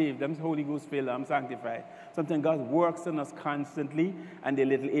 I'm saved. I'm Holy Ghost filled. I'm sanctified. Sometimes God works on us constantly, and there are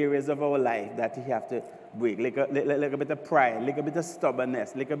little areas of our life that he have to break. Like a bit of pride, like a bit of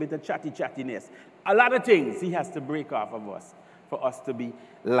stubbornness, like a bit of chattiness. A lot of things he has to break off of us for us to be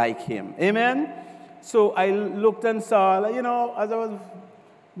like him. Amen? So I looked and saw, as I was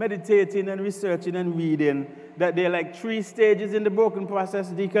meditating and researching and reading, that there are like 3 stages in the broken process,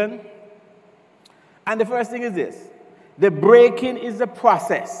 Deacon. And the first thing is this. The breaking is the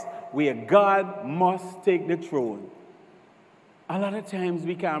process where God must take the throne. A lot of times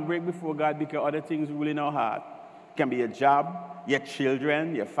we can't break before God because other things rule in our heart. It can be your job, your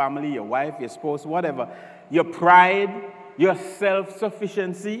children, your family, your wife, your spouse, whatever. Your pride, your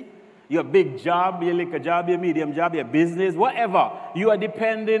self-sufficiency, your big job, your little job, your medium job, your business, whatever you are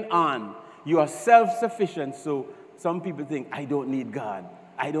depending on. You are self-sufficient, so some people think, I don't need God.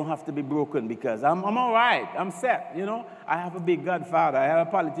 I don't have to be broken because I'm all right. I'm set, I have a big Godfather. I have a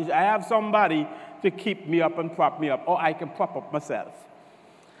politician. I have somebody to keep me up and prop me up, or I can prop up myself.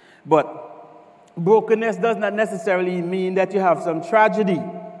 But brokenness does not necessarily mean that you have some tragedy,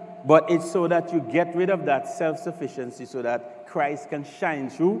 but it's so that you get rid of that self-sufficiency so that Christ can shine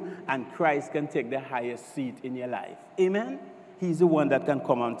through and Christ can take the highest seat in your life. Amen? He's the one that can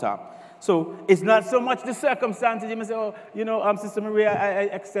come on top. So it's not so much the circumstances. You may say, oh, Sister Maria, I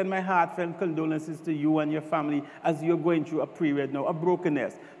extend my heartfelt condolences to you and your family as you're going through a period now of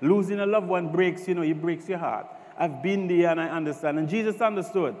brokenness. Losing a loved one breaks, it breaks your heart. I've been there and I understand. And Jesus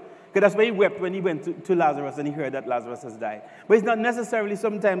understood. Because that's why he wept when he went to Lazarus and he heard that Lazarus has died. But it's not necessarily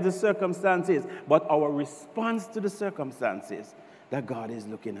sometimes the circumstances, but our response to the circumstances that God is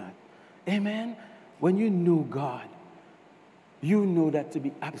looking at. Amen? When you know God, you know that to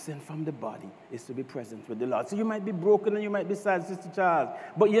be absent from the body is to be present with the Lord. So you might be broken and you might be sad, Sister Charles,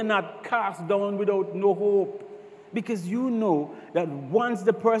 but you're not cast down without no hope. Because you know that once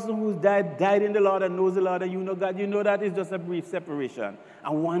the person who's died in the Lord and knows the Lord and you know God, you know that it's just a brief separation.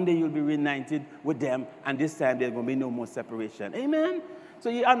 And one day you'll be reunited with them, and this time there's going to be no more separation. Amen? So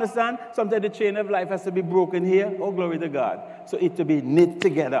you understand? Sometimes the chain of life has to be broken here. Oh, glory to God. So it to be knit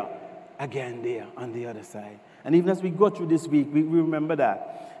together again there on the other side. And even as we go through this week, we remember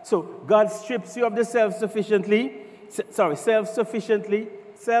that. So God strips you of the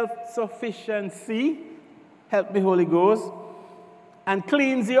self-sufficiency, help me, Holy Ghost, and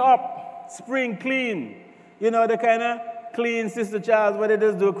cleans you up, spring clean. You know the kind of clean, Sister Charles, what they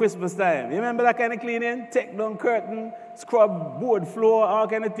just do at Christmas time. You remember that kind of cleaning? Take down curtain, scrub board floor, all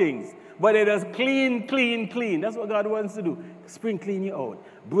kind of things. But it does clean, clean, clean. That's what God wants to do. Spring clean you out,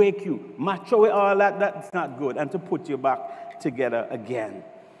 break you, match away all that, that's not good, and to put you back together again.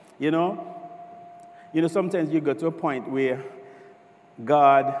 You know, sometimes you go to a point where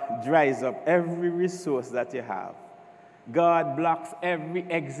God dries up every resource that you have. God blocks every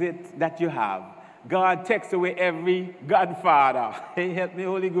exit that you have. God takes away every godfather. Hey, help me,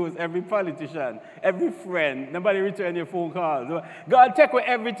 Holy Ghost, every politician, every friend. Nobody return your phone calls. God take away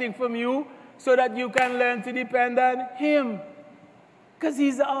everything from you so that you can learn to depend on Him. Because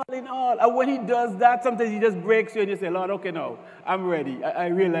He's all in all. And when He does that, sometimes He just breaks you and you say, Lord, okay, now, I'm ready. I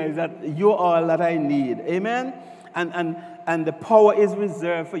realize that you're all that I need. Amen? And the power is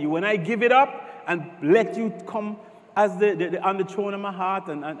reserved for you. When I give it up and let you come as on the throne of my heart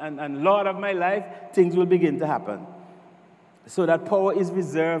and Lord of my life, things will begin to happen. So that power is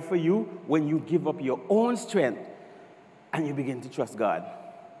reserved for you when you give up your own strength and you begin to trust God.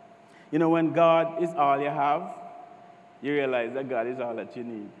 You know, when God is all you have, you realize that God is all that you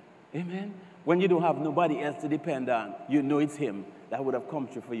need. Amen? When you don't have nobody else to depend on, you know it's Him that would have come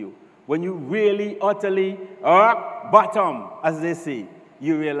through for you. When you really, utterly rock bottom, as they say,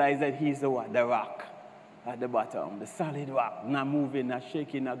 you realize that He's the what? The rock at the bottom, the solid rock, not moving, not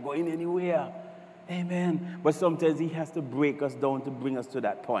shaking, not going anywhere. Amen. But sometimes He has to break us down to bring us to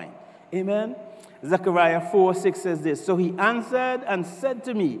that point. Amen. Zechariah 4:6 says this, so He answered and said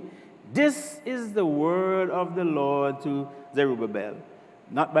to me, this is the word of the Lord to Zerubbabel,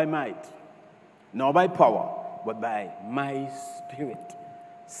 not by might, nor by power, but by my Spirit,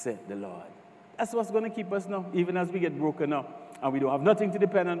 said the Lord. That's what's going to keep us now, even as we get broken up and we don't have nothing to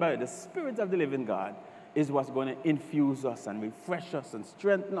depend on but the Spirit of the living God is what's going to infuse us and refresh us and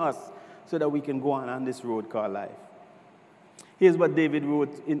strengthen us so that we can go on this road called life. Here's what David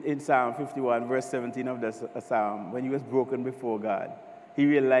wrote in Psalm 51, verse 17 of the psalm. When he was broken before God, he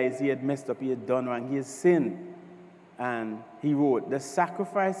realized he had messed up, he had done wrong, he had sinned. And he wrote, the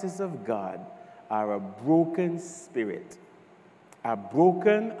sacrifices of God are a broken spirit, a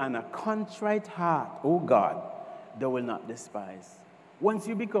broken and a contrite heart, O God, they will not despise. Once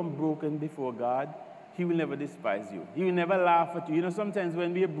you become broken before God, He will never despise you. He will never laugh at you. You know, sometimes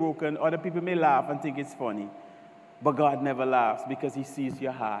when we are broken, other people may laugh and think it's funny. But God never laughs because He sees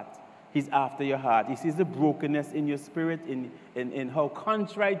your heart. He's after your heart. He sees the brokenness in your spirit, in how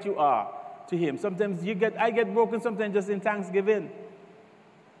contrite you are to Him. Sometimes I get broken sometimes just in Thanksgiving.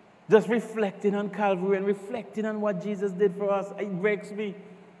 Just reflecting on Calvary and reflecting on what Jesus did for us. It breaks me.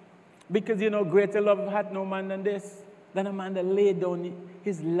 Because, greater love hath no man than this, than a man that laid down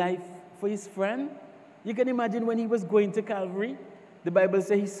his life for his friend. You can imagine when He was going to Calvary, the Bible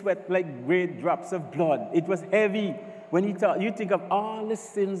says He sweat like great drops of blood. It was heavy. When He thought, you think of all the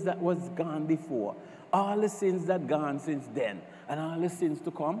sins that was gone before, all the sins that gone since then, and all the sins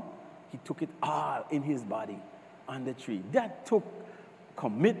to come, He took it all in His body on the tree. That took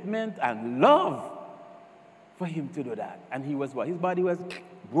commitment and love for Him to do that. And He was what? His body was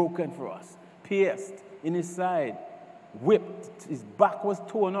broken for us, pierced in His side, whipped. His back was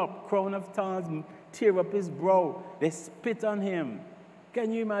torn up, crown of thorns tear up His brow. They spit on Him.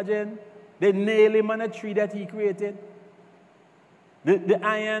 Can you imagine? They nail Him on a tree that He created. The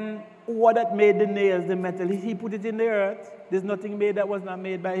iron ore that made the nails, the metal, He put it in the earth. There's nothing made that was not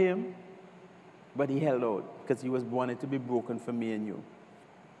made by Him. But He held out because He was wanted to be broken for me and you.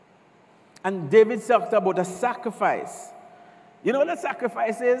 And David talked about a sacrifice. You know what a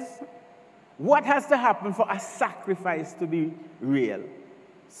sacrifice is? What has to happen for a sacrifice to be real?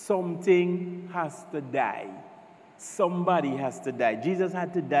 Something has to die. Somebody has to die. Jesus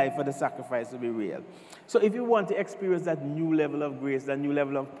had to die for the sacrifice to be real. So if you want to experience that new level of grace, that new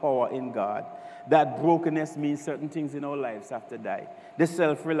level of power in God, that brokenness means certain things in our lives have to die. The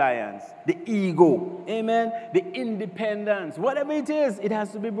self-reliance, the ego, amen, the independence, whatever it is, it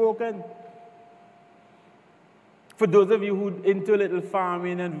has to be broken. For those of you who into little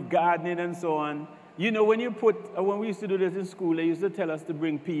farming and gardening and so on, you know, when we used to do this in school, they used to tell us to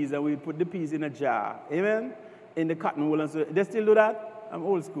bring peas, and we put the peas in a jar, amen, in the cotton wool and so. They still do that? I'm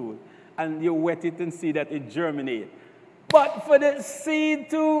old school. And you wet it and see that it germinates. But for the seed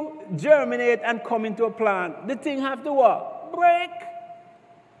to germinate and come into a plant, the thing have to what? Break.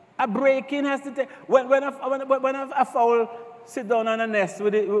 A breaking has to take. When a fowl sit down on a nest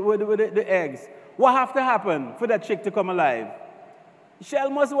with the eggs, what have to happen for that chick to come alive? Shell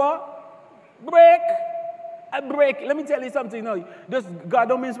must what? Break. A break. Let me tell you something now. God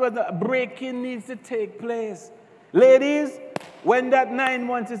don't mean a breaking needs to take place. Ladies, when that 9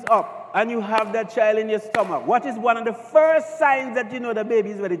 months is up and you have that child in your stomach, what is one of the first signs that you know the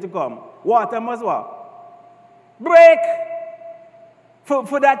baby is ready to come? Water must what? Break.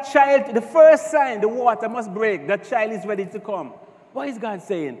 For that child, the first sign, the water must break. That child is ready to come. What is God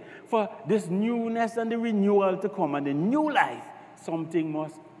saying? For this newness and the renewal to come and the new life, something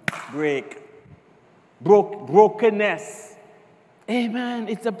must break. Brokenness. Amen.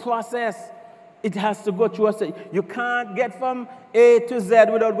 It's a process. It has to go through a stage. You can't get from A to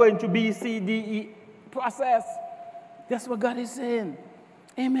Z without going to B, C, D, E. Process. That's what God is saying.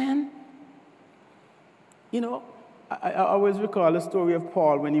 Amen. You know, I always recall the story of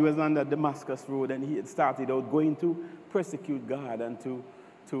Paul when he was on the Damascus road and he had started out going to persecute God and to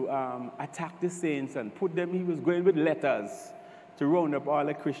attack the saints and put them, he was going with letters to round up all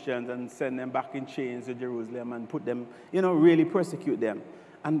the Christians and send them back in chains to Jerusalem and put them, you know, really persecute them.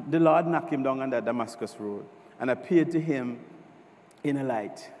 And the Lord knocked him down on that Damascus road and appeared to him in a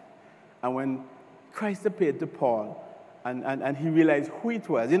light. And when Christ appeared to Paul and he realized who it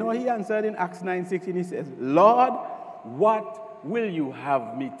was, you know what he answered in Acts 9:16? He says, Lord, what will you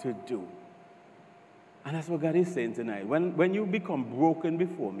have me to do? And that's what God is saying tonight. When you become broken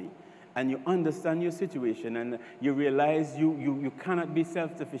before me and you understand your situation and you realize you cannot be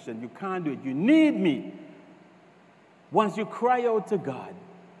self-sufficient, you can't do it, you need me. Once you cry out to God,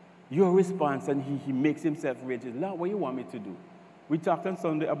 your response, and he makes himself real, is, Lord, what do you want me to do? We talked on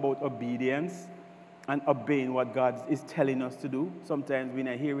Sunday about obedience and obeying what God is telling us to do. Sometimes we're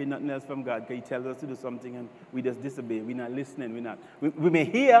not hearing nothing else from God because he tells us to do something and we just disobey. We're not listening. We may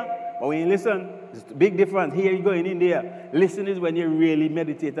hear, but when you listen, there's a big difference. Here you're going in there. Listen is when you really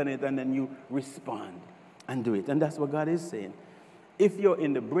meditate on it and then you respond and do it. And that's what God is saying. If you're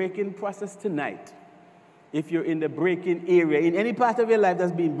in the breaking process tonight, if you're in the breaking area, in any part of your life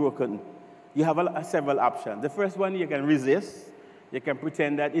that's being broken, you have several options. The first one, you can resist. You can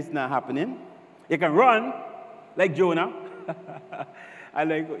pretend that it's not happening. You can run, like Jonah.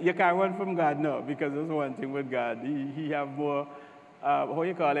 And you can't run from God, no, because there's one thing with God. He have more, how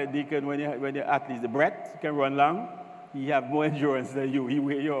you call it, Deacon, when you're athletes, the breath, you can run long. He have more endurance than you. He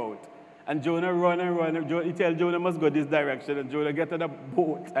wear you out. And Jonah run and run. He tell Jonah must go this direction, and Jonah get on the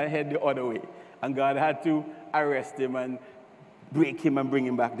boat and head the other way. And God had to arrest him and break him and bring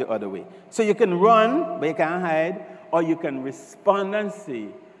him back the other way. So you can run, but you can't hide, or you can respond and say,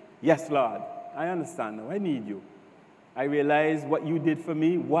 yes, Lord, I understand now. I need you. I realize what you did for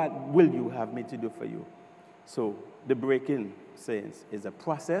me. What will you have me to do for you? So the breaking, saints, is a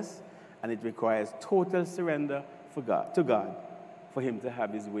process, and it requires total surrender to God, for him to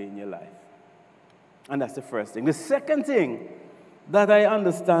have his way in your life. And that's the first thing. The second thing that I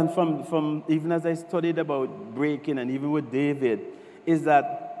understand from even as I studied about breaking and even with David is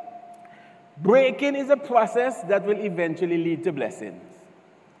that breaking is a process that will eventually lead to blessings.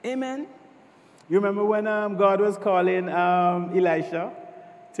 Amen. You remember when God was calling Elisha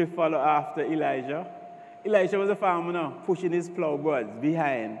to follow after Elijah? Elisha was a farmer now, pushing his plow boards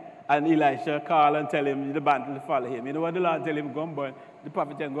behind. And Elisha called and tell him the band to follow him. You know what the Lord tell him? Go and burn. The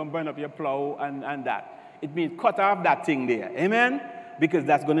prophet said, go and burn up your plow and that. It means cut off that thing there. Amen? Because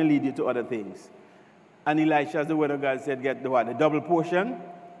that's going to lead you to other things. And Elisha, as the word of God said, get the what? The double portion.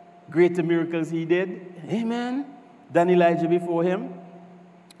 Greater miracles he did. Amen? Than Elijah before him.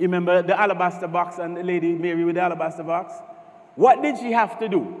 You remember the alabaster box and the lady Mary with the alabaster box? What did she have to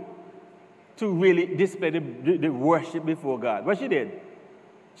do to really display the worship before God? What she did?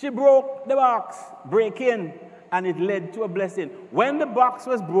 She broke the box, break in, and it led to a blessing. When the box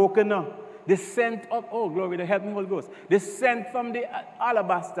was broken, the scent of, oh, glory to help me, Holy Ghost. The scent from the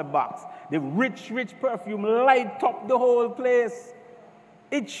alabaster box, the rich, rich perfume light up the whole place.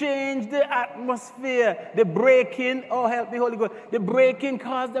 It changed the atmosphere. The breaking, oh, help me, Holy Ghost. The breaking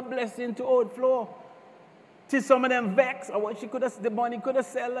caused the blessing to overflow. Till some of them vexed, or what the money could have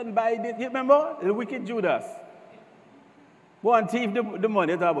sold and buy it. You remember? The wicked Judas. One thief the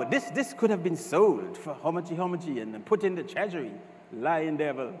money. Thought about this could have been sold for how much, and put in the treasury. Lying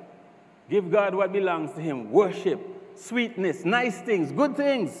devil. Give God what belongs to him. Worship, sweetness, nice things, good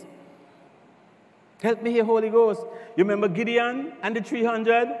things. Help me here, Holy Ghost. You remember Gideon and the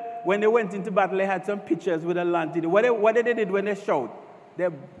 300? When they went into battle, they had some pitchers with a lantern. What they did when they shout? They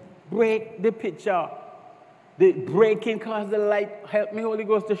break the pitcher. The breaking caused the light, help me, Holy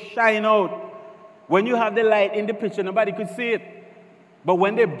Ghost, to shine out. When you have the light in the pitcher, nobody could see it. But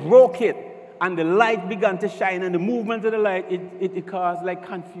when they broke it, and the light began to shine, and the movement of the light, it caused like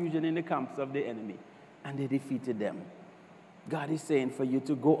confusion in the camps of the enemy. And they defeated them. God is saying for you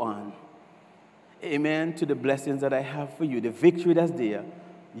to go on. Amen, to the blessings that I have for you. The victory that's there,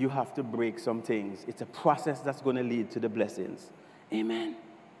 you have to break some things. It's a process that's going to lead to the blessings. Amen.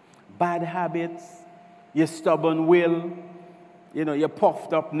 Bad habits, your stubborn will, you know, your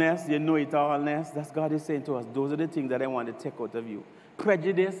puffed upness, your know-it-allness. That's God is saying to us. Those are the things that I want to take out of you.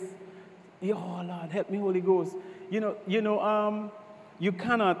 Prejudice. Oh, Lord, help me, Holy Ghost. You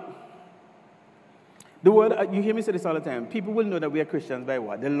cannot. The word, you hear me say this all the time. People will know that we are Christians by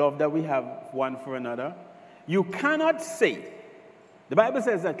what? The love that we have one for another. You cannot say, the Bible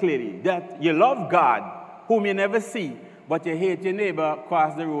says that clearly, that you love God, whom you never see, but you hate your neighbor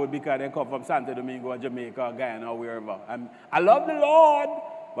across the road because they come from Santo Domingo or Jamaica or Guyana or wherever. I love the Lord,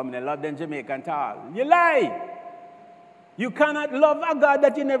 but I love them Jamaican tall. You lie. You cannot love a God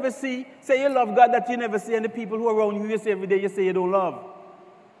that you never see. Say you love God that you never see, and the people who are around you say every day, you say you don't love.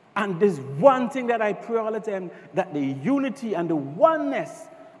 And there's one thing that I pray all the time, that the unity and the oneness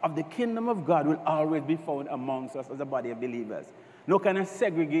of the kingdom of God will always be found amongst us as a body of believers. No kind of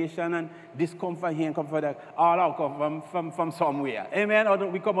segregation and discomfort here and comfort there. All out come from somewhere. Amen? Or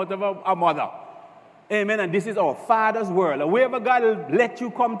we come out of our mother. Amen? And this is our Father's world. And wherever God will let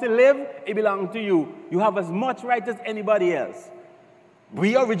you come to live, it belongs to you. You have as much right as anybody else.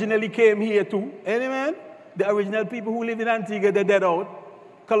 We originally came here too. Amen? The original people who lived in Antigua, they're dead out.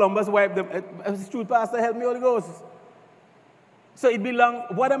 Columbus wiped them. It's true, Pastor, help me, Holy Ghost. So it belongs,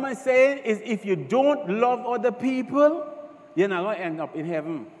 what am I saying is if you don't love other people, you're not going to end up in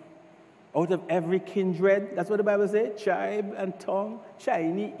heaven. Out of every kindred, that's what the Bible says, tribe and tongue,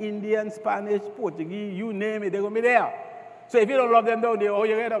 Chinese, Indian, Spanish, Portuguese, you name it, they're going to be there. So if you don't love them down there, oh,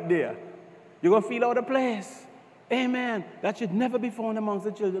 you get up there. You're going to feel out of place. Amen. That should never be found amongst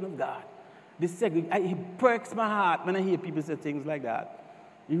the children of God. It perks my heart when I hear people say things like that.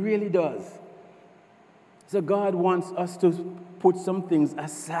 It really does. So God wants us to put some things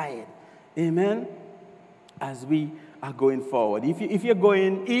aside. Amen. As we are going forward. If you're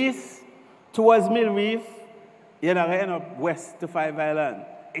going east towards Mill Reef, you're not going to end up west to Five Island.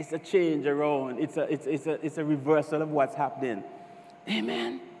 It's a change around. It's a reversal of what's happening.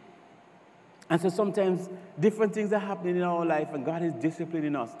 Amen. And so sometimes different things are happening in our life, and God is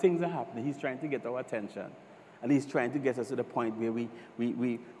disciplining us. Things are happening. He's trying to get our attention. And he's trying to get us to the point where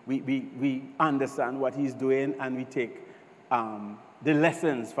we understand what he's doing, and we take the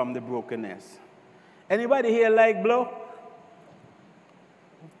lessons from the brokenness. Anybody here like blow?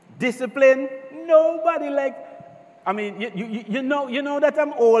 Discipline? Nobody like. I mean, you know that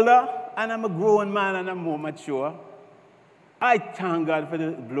I'm older and I'm a grown man and I'm more mature. I thank God for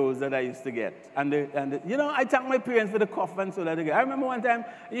the blows that I used to get. And I thank my parents for the cuff and so that they get. I remember one time,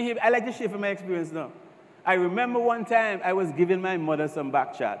 I like to share from my experience now. I remember one time I was giving my mother some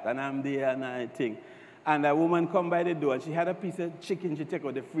back chat, and I'm there and I think. And a woman come by the door and she had a piece of chicken she take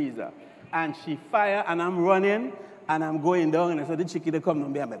out the freezer. And she fire, and I'm running, and I'm going down, and so the chicken that come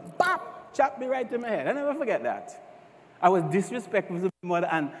down behind me, bop, chop me right in my head. I never forget that. I was disrespectful to my mother,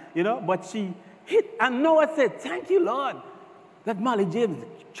 and but she hit, and now I said, thank you, Lord, that Molly James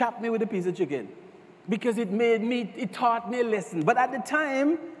chopped me with a piece of chicken, because it taught me a lesson. But at the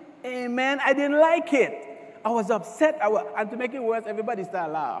time, amen, I didn't like it. I was upset, and to make it worse, everybody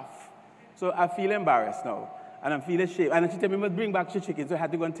started laughing. So I feel embarrassed now, and I'm feeling ashamed. And she told me, must bring back your chicken, so I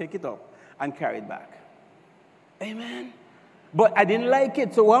had to go and take it up and carry it back. Amen. But I didn't like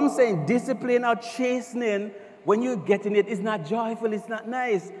it. So what I'm saying, discipline or chastening, when you're getting it, it's not joyful, it's not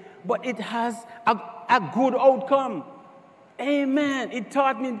nice, but it has a good outcome. Amen. It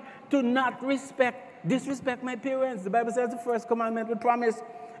taught me to not disrespect my parents. The Bible says the first commandment with promise,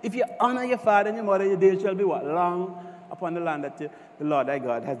 if you honor your father and your mother, your days shall be what? Long upon the land that the Lord thy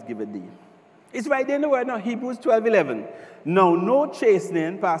God has given thee. It's right there in the word now, Hebrews 12:11. Now, no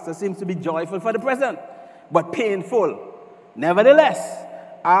chastening, Pastor, seems to be joyful for the present, but painful. Nevertheless,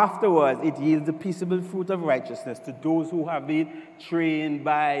 afterwards, it yields the peaceable fruit of righteousness to those who have been trained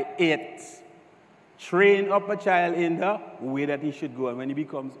by it. Train up a child in the way that he should go, and when he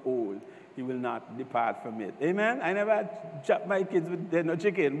becomes old, he will not depart from it. Amen? I never chopped my kids with no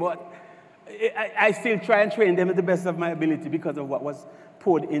chicken, but I still try and train them to the best of my ability because of what was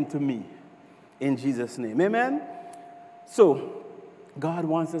poured into me. In Jesus' name. Amen? So, God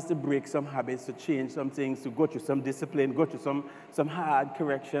wants us to break some habits, to change some things, to go through some discipline, go through some hard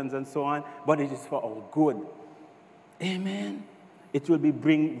corrections and so on, but it is for our good. Amen? It will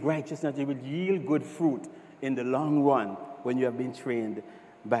bring righteousness. It will yield good fruit in the long run when you have been trained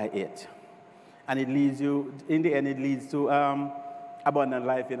by it. And it leads you, in the end, it leads to abundant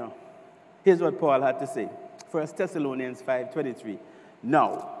life, you know. Here's what Paul had to say. 1 Thessalonians 5:23.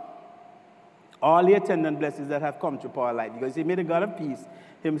 Now, all the attendant blessings that have come to Paul's life, because he made a God of peace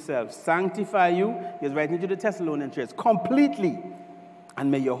himself sanctify you. He's writing to the Thessalonian church completely.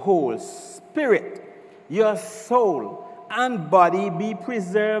 And may your whole spirit, your soul, and body be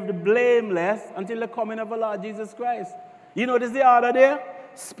preserved blameless until the coming of our Lord Jesus Christ. You notice the order there?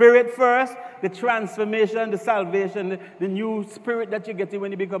 Spirit first, the transformation, the salvation, the new spirit that you get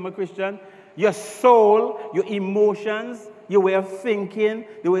when you become a Christian. Your soul, your emotions, your way of thinking,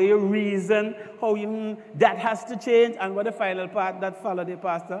 the way you reason, how you, that has to change. And what the final part that followed the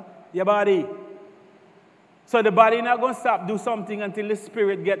pastor? Your body. So the body not going to stop do something until the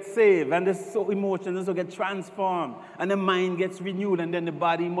spirit gets saved and the emotions also get transformed and the mind gets renewed, and then the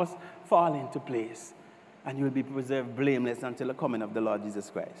body must fall into place. And you will be preserved blameless until the coming of the Lord Jesus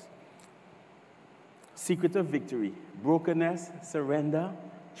Christ. Secret of victory: brokenness, surrender,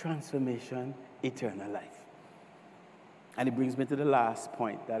 transformation, eternal life. And it brings me to the last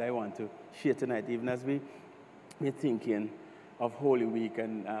point that I want to share tonight, even as we're thinking of Holy Week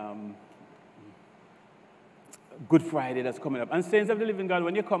and Good Friday that's coming up. And saints of the living God,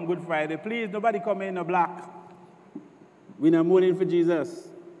 when you come Good Friday, please, nobody come in a black. We're not mourning for Jesus.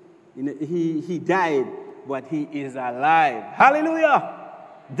 He died, but he is alive. Hallelujah!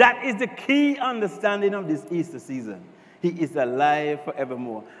 That is the key understanding of this Easter season. He is alive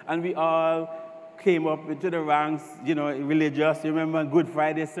forevermore. And we all came up into the ranks, you know, religious. You remember Good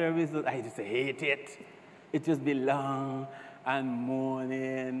Friday service? I just hate it. It just be long and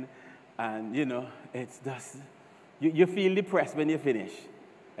mourning. And, you know, it's just, you feel depressed when you finish.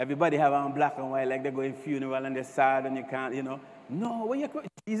 Everybody have on black and white like they're going funeral and they're sad and you can't, you know. No, when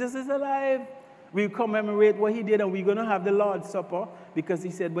Jesus is alive. We commemorate what he did, and we're going to have the Lord's Supper, because he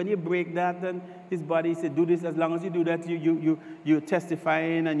said when you break that, then his body, he said, do this. As long as you do that, you're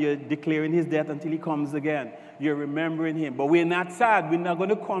testifying and you're declaring his death until he comes again. You're remembering him. But we're not sad. We're not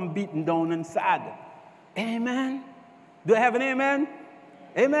going to come beaten down and sad. Amen? Do I have an amen?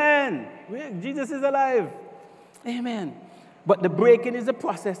 Amen. Jesus is alive. Amen. But the breaking is a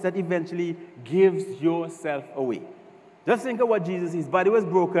process that eventually gives yourself away. Just think of what Jesus, his body was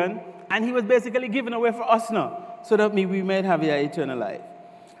broken, and he was basically given away for us now, so that we might have your eternal life.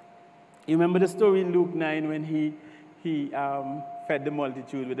 You remember the story in Luke 9 when he fed the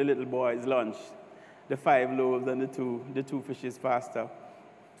multitude with the little boy's lunch, the 5 loaves and the two fishes, Pastor.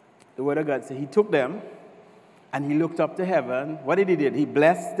 The word of God says he took them and he looked up to heaven. What did he do? He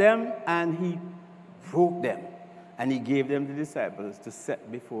blessed them and he broke them, and he gave them to the disciples to set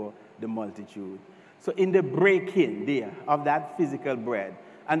before the multitude. So in the breaking there of that physical bread,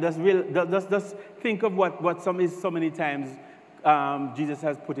 and just think of what so many times Jesus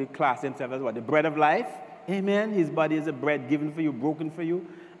has put it, class himself as what? The bread of life. Amen. His body is a bread given for you, broken for you.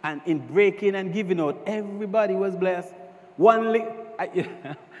 And in breaking and giving out, everybody was blessed. When I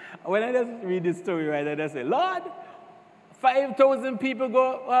just read this story, right, I just say, Lord, 5,000 people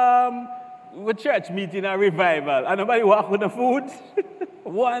go with church meeting and revival, and nobody walk with the food.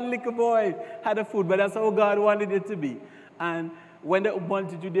 One little boy had the food, but that's how God wanted it to be. And when the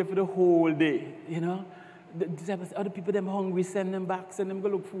multitude there for the whole day, you know, the disciples, other people them hungry, send them back, send them go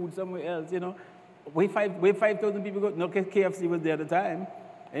look food somewhere else, you know. Where 5,000 people go? No, KFC was there at the time.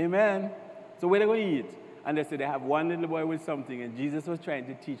 Amen. So where they going to eat? And they said they have one little boy with something, and Jesus was trying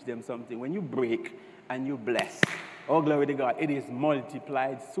to teach them something. When you break and you bless, oh glory to God, it is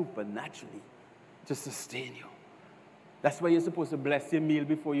multiplied supernaturally to sustain you. That's why you're supposed to bless your meal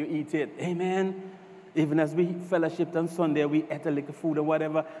before you eat it. Amen. Even as we fellowshiped on Sunday, we ate a little food or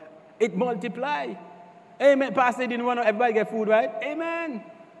whatever, it multiplied. Amen. Pastor didn't want everybody get food, right? Amen.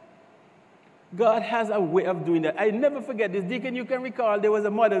 God has a way of doing that. I never forget this. Deacon, you can recall there was a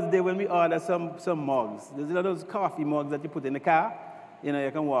Mother's Day when we ordered some mugs. There's those coffee mugs that you put in the car. you know,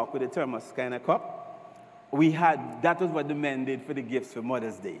 you can walk with a thermos kind of cup. That was what the men did for the gifts for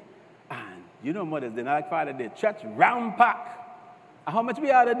Mother's Day. And you know Mother's Day, not like Father's Day, church round pack. How much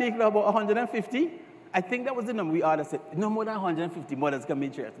we ordered, Declan? About 150? I think that was the number we ordered. Said, no more than 150 mothers come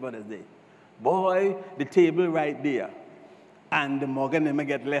in church Mother's Day. Boy, the table right there. And the mug and them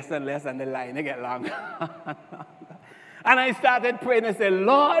get less and less, and the line they get longer. And I started praying and said,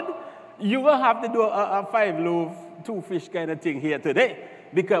 Lord, you will have to do a 5 loaf, 2 fish kind of thing here today.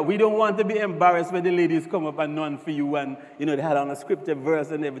 Because we don't want to be embarrassed when the ladies come up and none for you. And, you know, they had on a scripted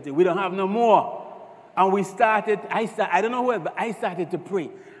verse and everything. We don't have no more. And we started, I don't know who else, but I started to pray.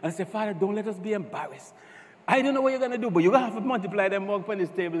 And I said, Father, don't let us be embarrassed. I don't know what you're going to do, but you're going to have to multiply them mug on this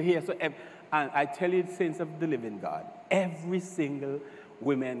table here. So, and I tell you, saints of the living God, every single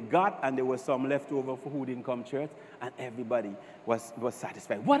woman got, and there was some left over for who didn't come church, and everybody was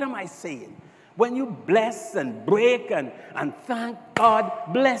satisfied. What am I saying? When you bless and break and thank God,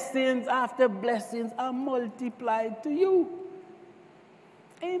 blessings after blessings are multiplied to you.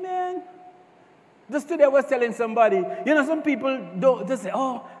 Amen. Just today I was telling somebody, you know, some people don't just say,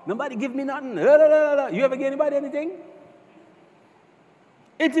 oh, nobody give me nothing. You ever give anybody anything?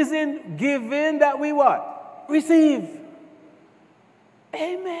 It is in giving that we what? Receive.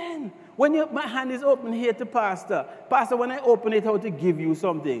 Amen. When my hand is open here to Pastor, when I open it out to give you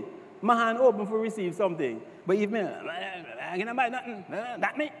something, my hand open for receive something. But if me, I can't buy nothing,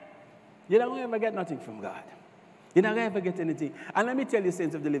 that me. You don't ever get nothing from God. You don't ever get anything. And let me tell you,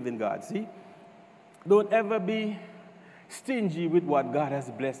 saints of the living God, see? Don't ever be stingy with what God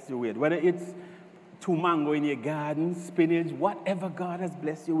has blessed you with. Whether it's 2 mango in your garden, spinach, whatever God has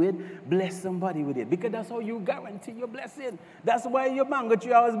blessed you with, bless somebody with it. Because that's how you guarantee your blessing. That's why your mango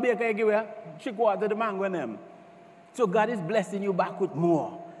tree always bake and give you chick water the mango in them. So God is blessing you back with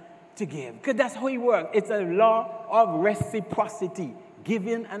more to give. Because that's how He works. It's a law of reciprocity,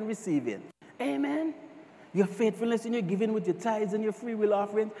 giving and receiving. Amen. Your faithfulness in your giving with your tithes and your free will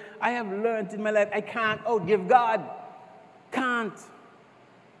offerings. I have learned in my life I can't outgive God. Can't.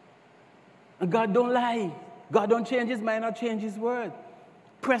 And God don't lie. God don't change His mind or change His word.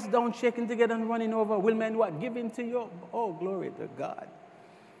 Pressed down, shaking together and running over. Will men what? Giving to you. Oh, glory to God.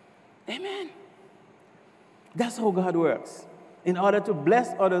 Amen. That's how God works. In order to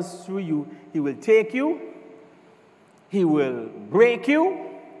bless others through you, He will take you, He will break you,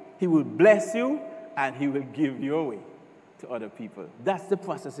 He will bless you, and He will give you away to other people. That's the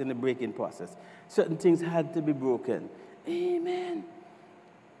process in the breaking process. Certain things had to be broken. Amen.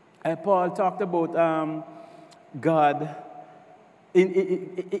 Paul talked about God,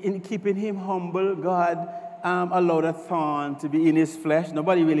 in keeping him humble, God allowed a thorn to be in his flesh.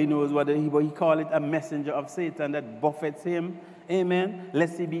 Nobody really knows what he called it, a messenger of Satan that buffets him. Amen.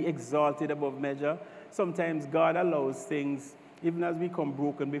 Lest he be exalted above measure. Sometimes God allows things, even as we come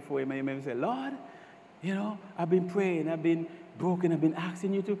broken before Him, and He may say, Lord, you know, I've been praying, I've been broken, I've been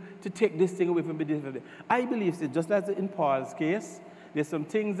asking you to take this thing away from me. I believe that just as in Paul's case, there's some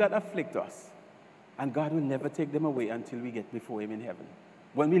things that afflict us, and God will never take them away until we get before Him in heaven.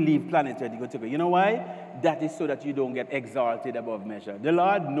 When we leave planet Earth, He go take away. You know why? That is so that you don't get exalted above measure. The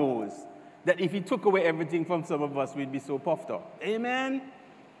Lord knows that if He took away everything from some of us, we'd be so puffed up. Amen?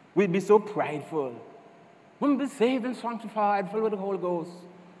 We'd be so prideful. We'd be saved and sanctified, filled with the Holy Ghost.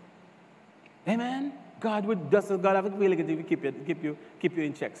 Amen? God have a really good to keep you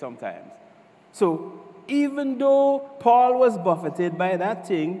in check sometimes. So even though Paul was buffeted by that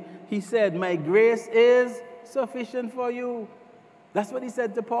thing, he said, my grace is sufficient for you. That's what he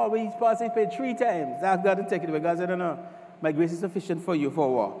said to Paul. When Paul said he prayed 3 times. Asked God to take it away. God said, no. My grace is sufficient for you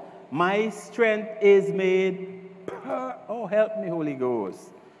for what? My strength is made help me, Holy Ghost.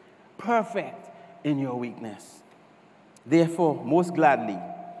 Perfect in your weakness. Therefore, most gladly,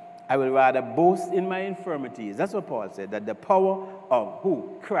 I will rather boast in my infirmities. That's what Paul said, that the power of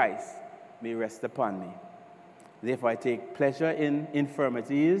who? Christ may rest upon me. Therefore, I take pleasure in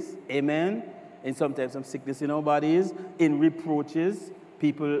infirmities. Amen. And sometimes some sickness in our bodies, in reproaches.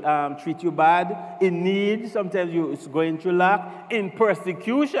 People treat you bad. In need, sometimes you're going through lack. In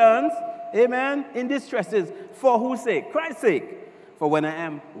persecutions. Amen. In distresses. For whose sake? Christ's sake. For when I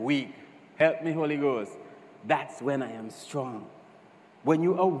am weak, help me, Holy Ghost. That's when I am strong. When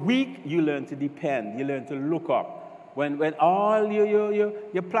you are weak, you learn to depend. You learn to look up. When all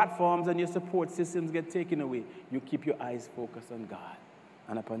your platforms and your support systems get taken away, you keep your eyes focused on God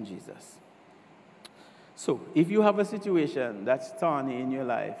and upon Jesus. So, if you have a situation that's thorny in your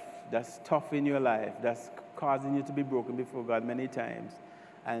life, that's tough in your life, that's causing you to be broken before God many times,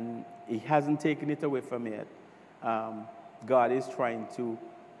 and He hasn't taken it away from you yet, God is trying to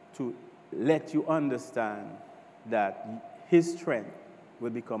let you understand that His strength will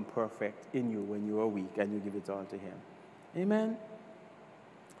become perfect in you when you are weak and you give it all to him. Amen?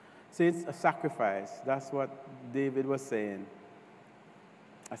 So it's a sacrifice. That's what David was saying.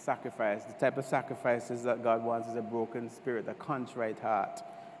 A sacrifice. The type of sacrifices that God wants is a broken spirit, a contrite heart.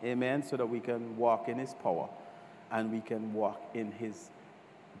 Amen? So that we can walk in his power and we can walk in his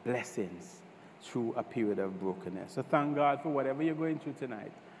blessings through a period of brokenness. So thank God for whatever you're going through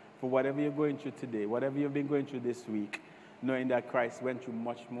tonight, for whatever you're going through today, whatever you've been going through this week, knowing that Christ went through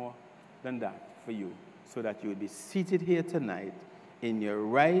much more than that for you, so that you would be seated here tonight in your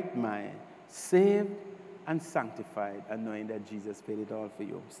right mind, saved and sanctified, and knowing that Jesus paid it all for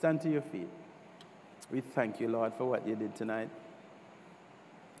you. Stand to your feet. We thank you, Lord, for what you did tonight.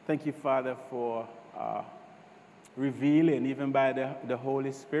 Thank you, Father, for revealing, even by the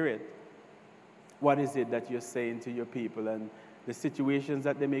Holy Spirit, what is it that you're saying to your people and the situations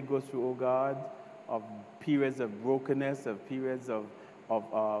that they may go through, oh God, of periods of brokenness, of periods of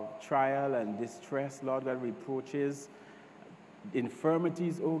trial and distress, Lord God, reproaches,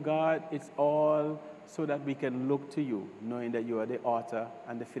 infirmities, oh God. It's all so that we can look to you, knowing that you are the author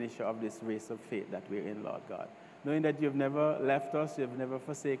and the finisher of this race of faith that we're in, Lord God. Knowing that you've never left us, you've never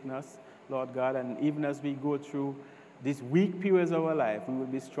forsaken us, Lord God, and even as we go through these weak periods of our life, we will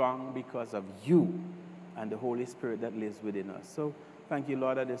be strong because of you and the Holy Spirit that lives within us. So thank you,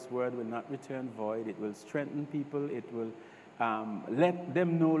 Lord, that this word will not return void. It will strengthen people. It will let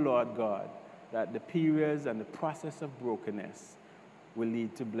them know, Lord God, that the periods and the process of brokenness will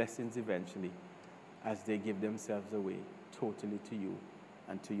lead to blessings eventually as they give themselves away totally to you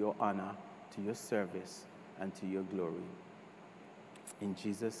and to your honor, to your service, and to your glory. In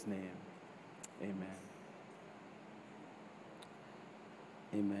Jesus' name, amen.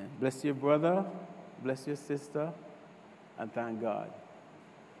 Amen. Bless your brother, bless your sister, and thank God.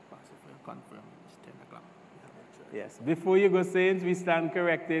 Pastor, for your confirm, it's 10 o'clock. Yes. Before you go, saints, we stand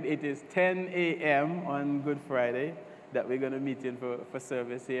corrected. It is 10 a.m. on Good Friday that we're going to meet in for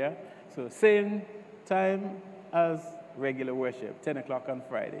service here. So same time as regular worship, 10 o'clock on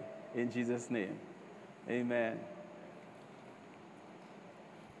Friday. In Jesus' name. Amen.